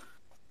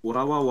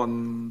 Urawa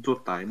won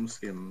 2 times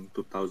in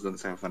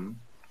 2007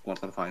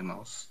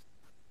 quarterfinals.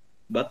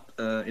 But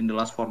in the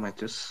last 4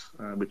 matches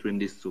between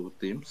these two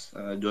teams,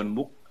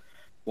 Jeonbuk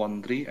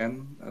won 3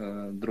 and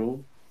draw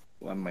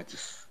 1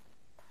 matches.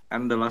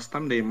 And the last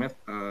time they met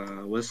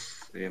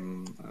was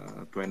in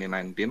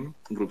 2019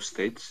 group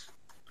stage,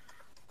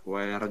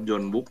 where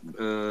Jeonbuk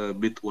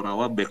beat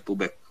Urawa back to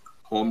back,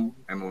 home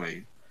and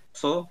away.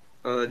 So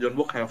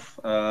Jeonbuk have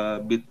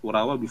beat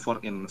Urawa before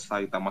in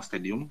Saitama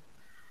Stadium.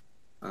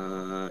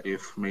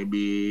 If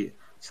maybe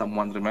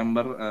someone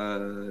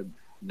remember,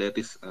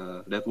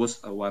 that was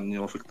a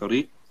 1-0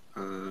 victory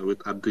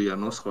with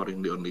Adriano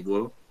scoring the only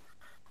goal.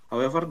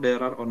 However,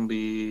 there are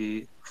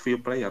only few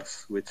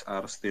players which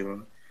are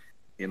still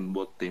in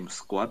both teams'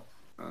 squad,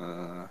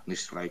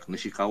 like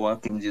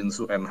Nishikawa, Kim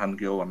Jinsu, and Han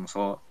Kyo-won.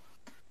 So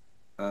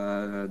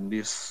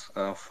this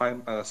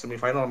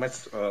semi-final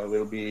match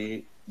will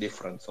be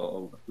different,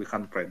 so we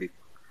can't predict.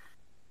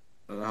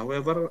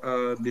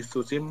 However, these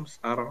two teams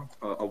are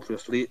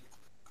obviously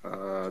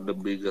the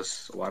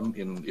biggest one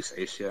in East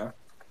Asia.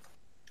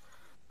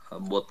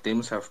 Both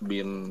teams have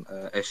been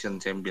Asian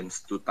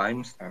champions 2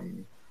 times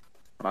and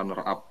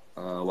runner-up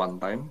 1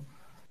 time.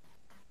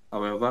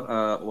 However,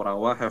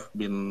 Urawa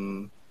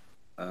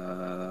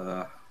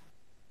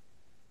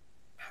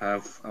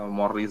have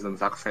more recent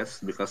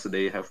success because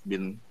they are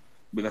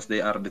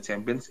the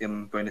champions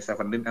in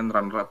 2017 and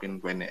runner-up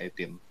in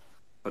 2019.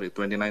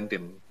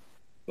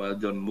 While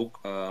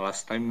Jeonbuk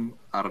last time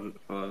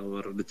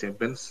were the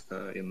champions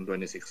in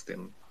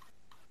 2016.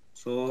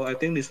 So I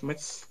think this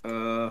match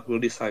will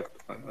decide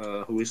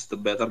who is the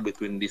better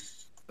between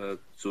these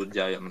two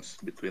giants,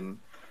 between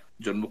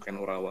Jeonbuk and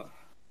Urawa.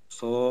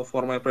 So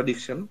for my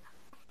prediction,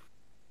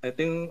 I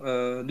think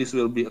this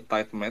will be a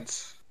tight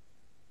match,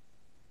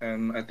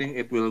 and I think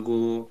it will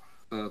go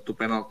to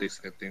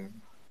penalties. I think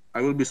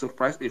I will be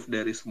surprised if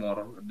there is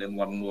more than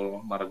 1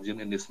 goal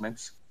margin in this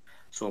match.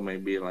 So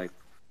maybe like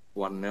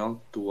 1-0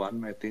 to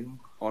 1, I think,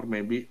 or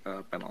maybe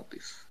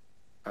penalties.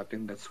 I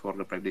think that's for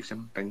the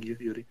prediction. Thank you,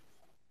 Yuri.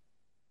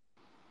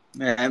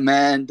 The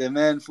man,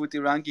 footy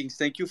rankings.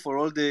 Thank you for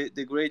all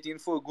the great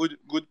info.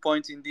 Good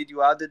points indeed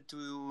you added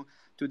to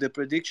the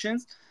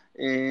predictions.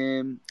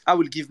 I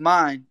will give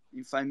mine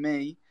if I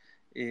may.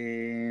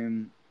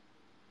 I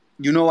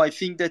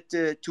think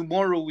that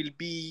tomorrow will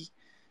be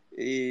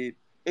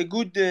a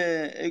good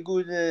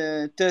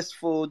test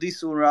for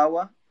this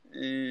Urawa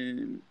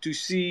to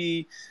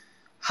see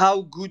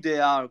how good they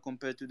are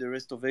compared to the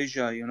rest of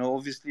Asia.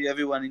 Obviously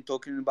everyone is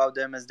talking about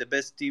them as the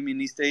best team in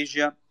East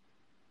Asia,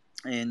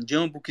 and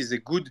Jeonbuk is a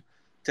good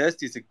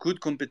test. It's a good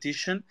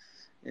competition.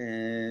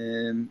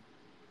 Um,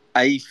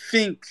 I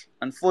think,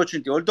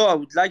 unfortunately, although I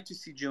would like to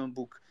see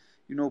Jeonbuk,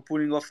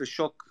 pulling off a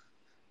shock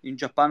in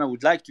Japan, I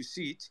would like to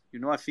see it.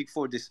 I think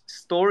for this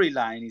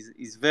storyline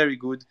is very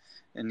good,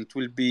 and it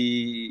will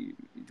be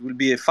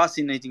a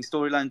fascinating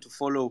storyline to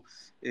follow.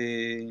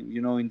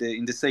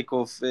 In the sake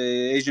of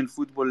Asian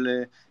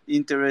football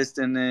interest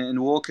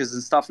and workers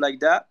and stuff like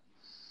that.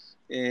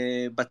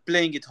 But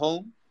playing at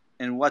home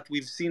and what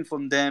we've seen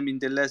from them in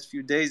the last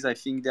few days, I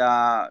think they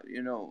are,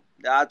 the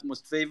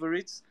utmost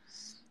favorites.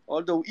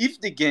 Although if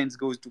the games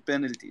goes to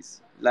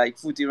penalties, like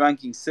Footy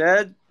Ranking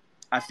said,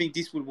 I think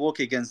this will work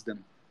against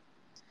them.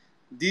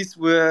 This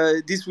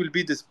will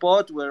be the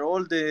spot where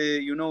all the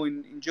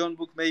in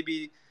Jeonbuk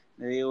maybe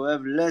they will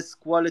have less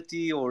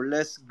quality or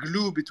less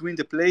glue between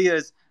the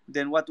players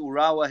than what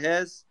Urawa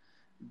has.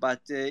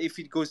 But if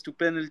it goes to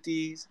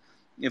penalties,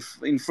 if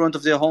in front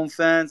of their home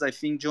fans, I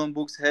think John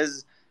Books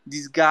has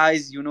these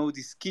guys,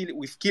 this skill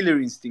with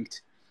killer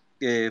instinct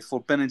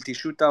for penalty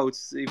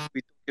shootouts. If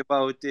we talk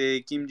about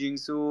Kim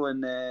Jin-soo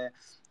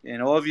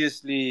and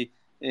obviously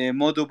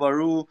Modo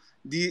Baru,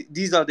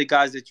 these are the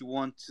guys that you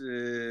want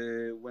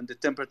when the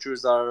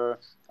temperatures are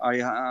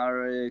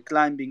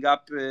climbing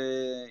up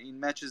in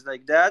matches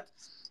like that.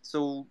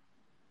 So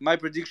my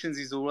predictions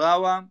is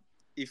Urawa.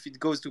 If it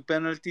goes to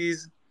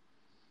penalties,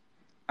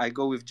 I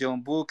go with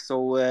Jeonbuk.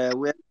 So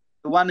we're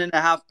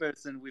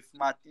 1.5% with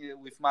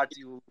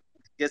Matthew.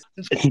 Yes.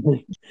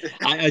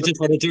 I just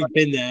want to jump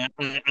in there,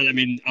 and I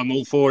mean, I'm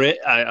all for it.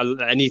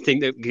 Anything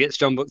that gets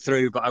Jeonbuk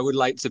through, but I would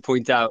like to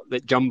point out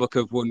that Jeonbuk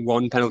have won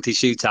one penalty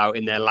shootout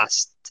in their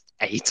last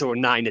 8 or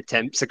 9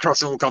 attempts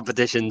across all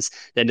competitions.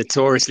 They're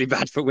notoriously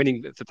bad for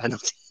winning for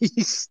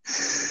penalties.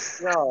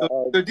 Yeah,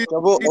 So this,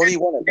 Jumbo only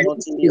won a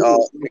penalty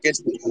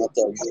against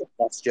the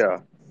last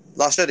year.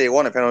 Last year they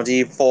won a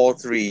penalty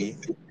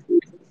 4-3.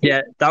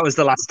 Yeah, that was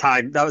the last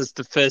time. That was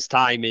the first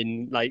time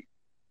in like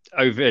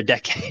over a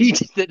decade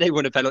that they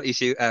won a penalty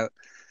shootout.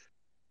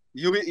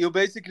 you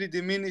basically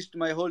diminished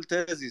my whole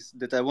thesis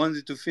that I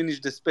wanted to finish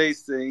the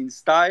space in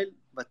style.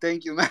 But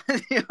thank you,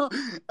 Matthew.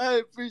 I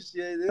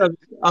appreciate it.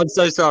 I'm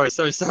so sorry.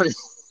 So sorry.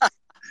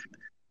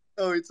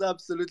 Oh, it's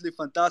absolutely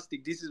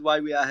fantastic. This is why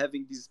we are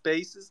having these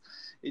spaces.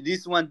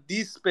 This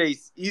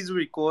space is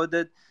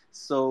recorded.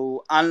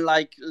 So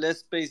unlike less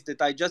space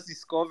that I just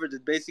discovered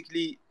that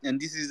basically, and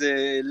this is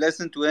a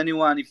lesson to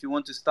anyone if you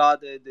want to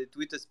start the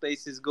Twitter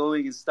spaces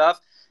going and stuff.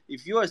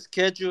 If you are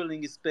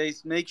scheduling a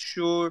space, make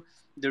sure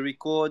the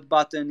record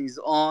button is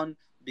on,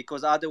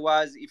 because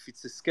otherwise, if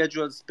it's a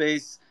scheduled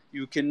space,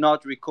 you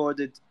cannot record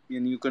it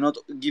and you cannot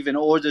give an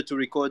order to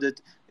record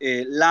it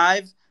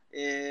live.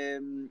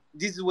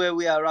 This is where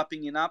we are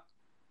wrapping it up.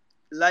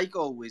 Like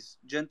always,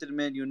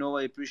 gentlemen,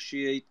 I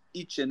appreciate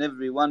each and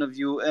every one of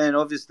you, and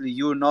obviously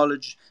your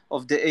knowledge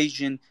of the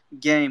Asian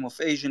game, of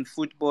Asian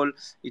football.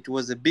 It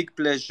was a big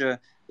pleasure.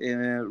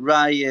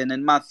 Ryan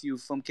and Matthew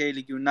from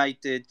K-League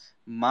United,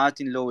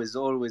 Martin Lowe as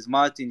always.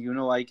 Martin,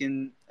 I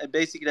can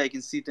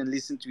sit and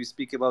listen to you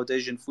speak about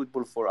Asian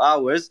football for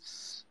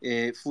hours.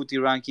 Footy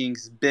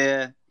Rankings,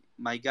 Bear,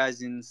 my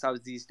guys in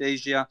Southeast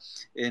Asia,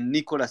 and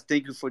Nicholas,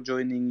 thank you for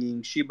joining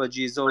in.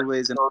 Shibaji as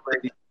always, and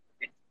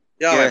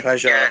Yeah, my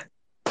pleasure.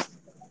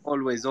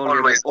 always.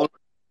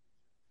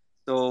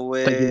 So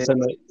Thank you so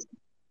much.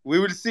 we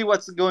will see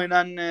what's going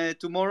on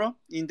tomorrow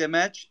in the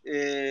match.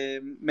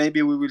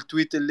 Maybe we will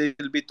tweet a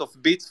little bit of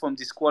bits from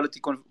this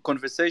quality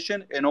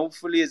conversation, and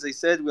hopefully, as I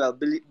said, we are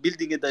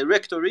building a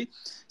directory.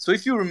 So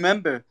if you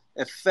remember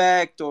a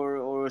fact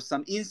or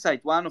some insight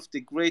one of the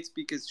great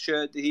speakers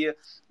shared here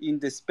in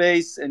the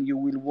space, and you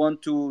will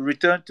want to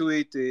return to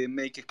it,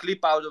 make a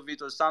clip out of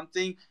it or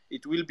something,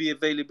 it will be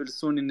available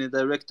soon in a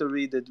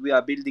directory that we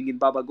are building in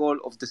Babagol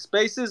of the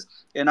spaces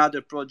and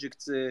other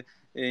projects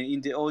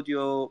in the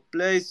audio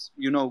place.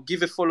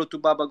 Give a follow to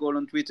Babagol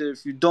on Twitter.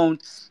 If you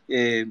don't,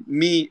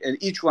 me and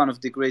each one of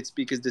the great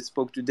speakers that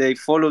spoke today,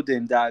 follow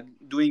them. They are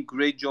doing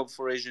great job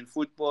for Asian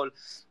football.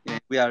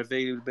 We are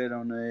available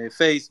on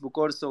Facebook,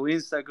 also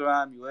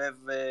Instagram. You have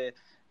a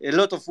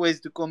lot of ways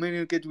to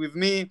communicate with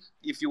me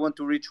if you want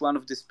to reach one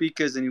of the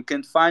speakers and you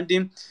can't find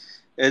him.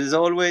 As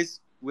always,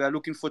 we are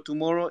looking for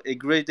tomorrow a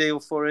great day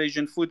for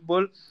Asian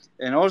football,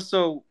 and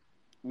also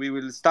we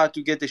will start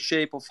to get a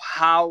shape of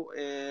how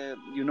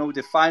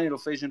the final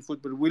of Asian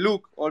football will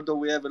look, although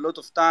we have a lot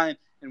of time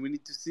and we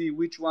need to see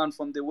which one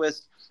from the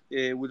West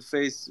will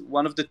face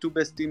one of the two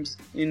best teams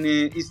in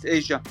East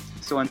Asia.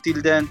 So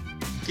until then,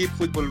 keep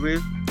football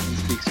real and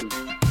speak soon.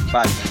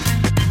 Bye.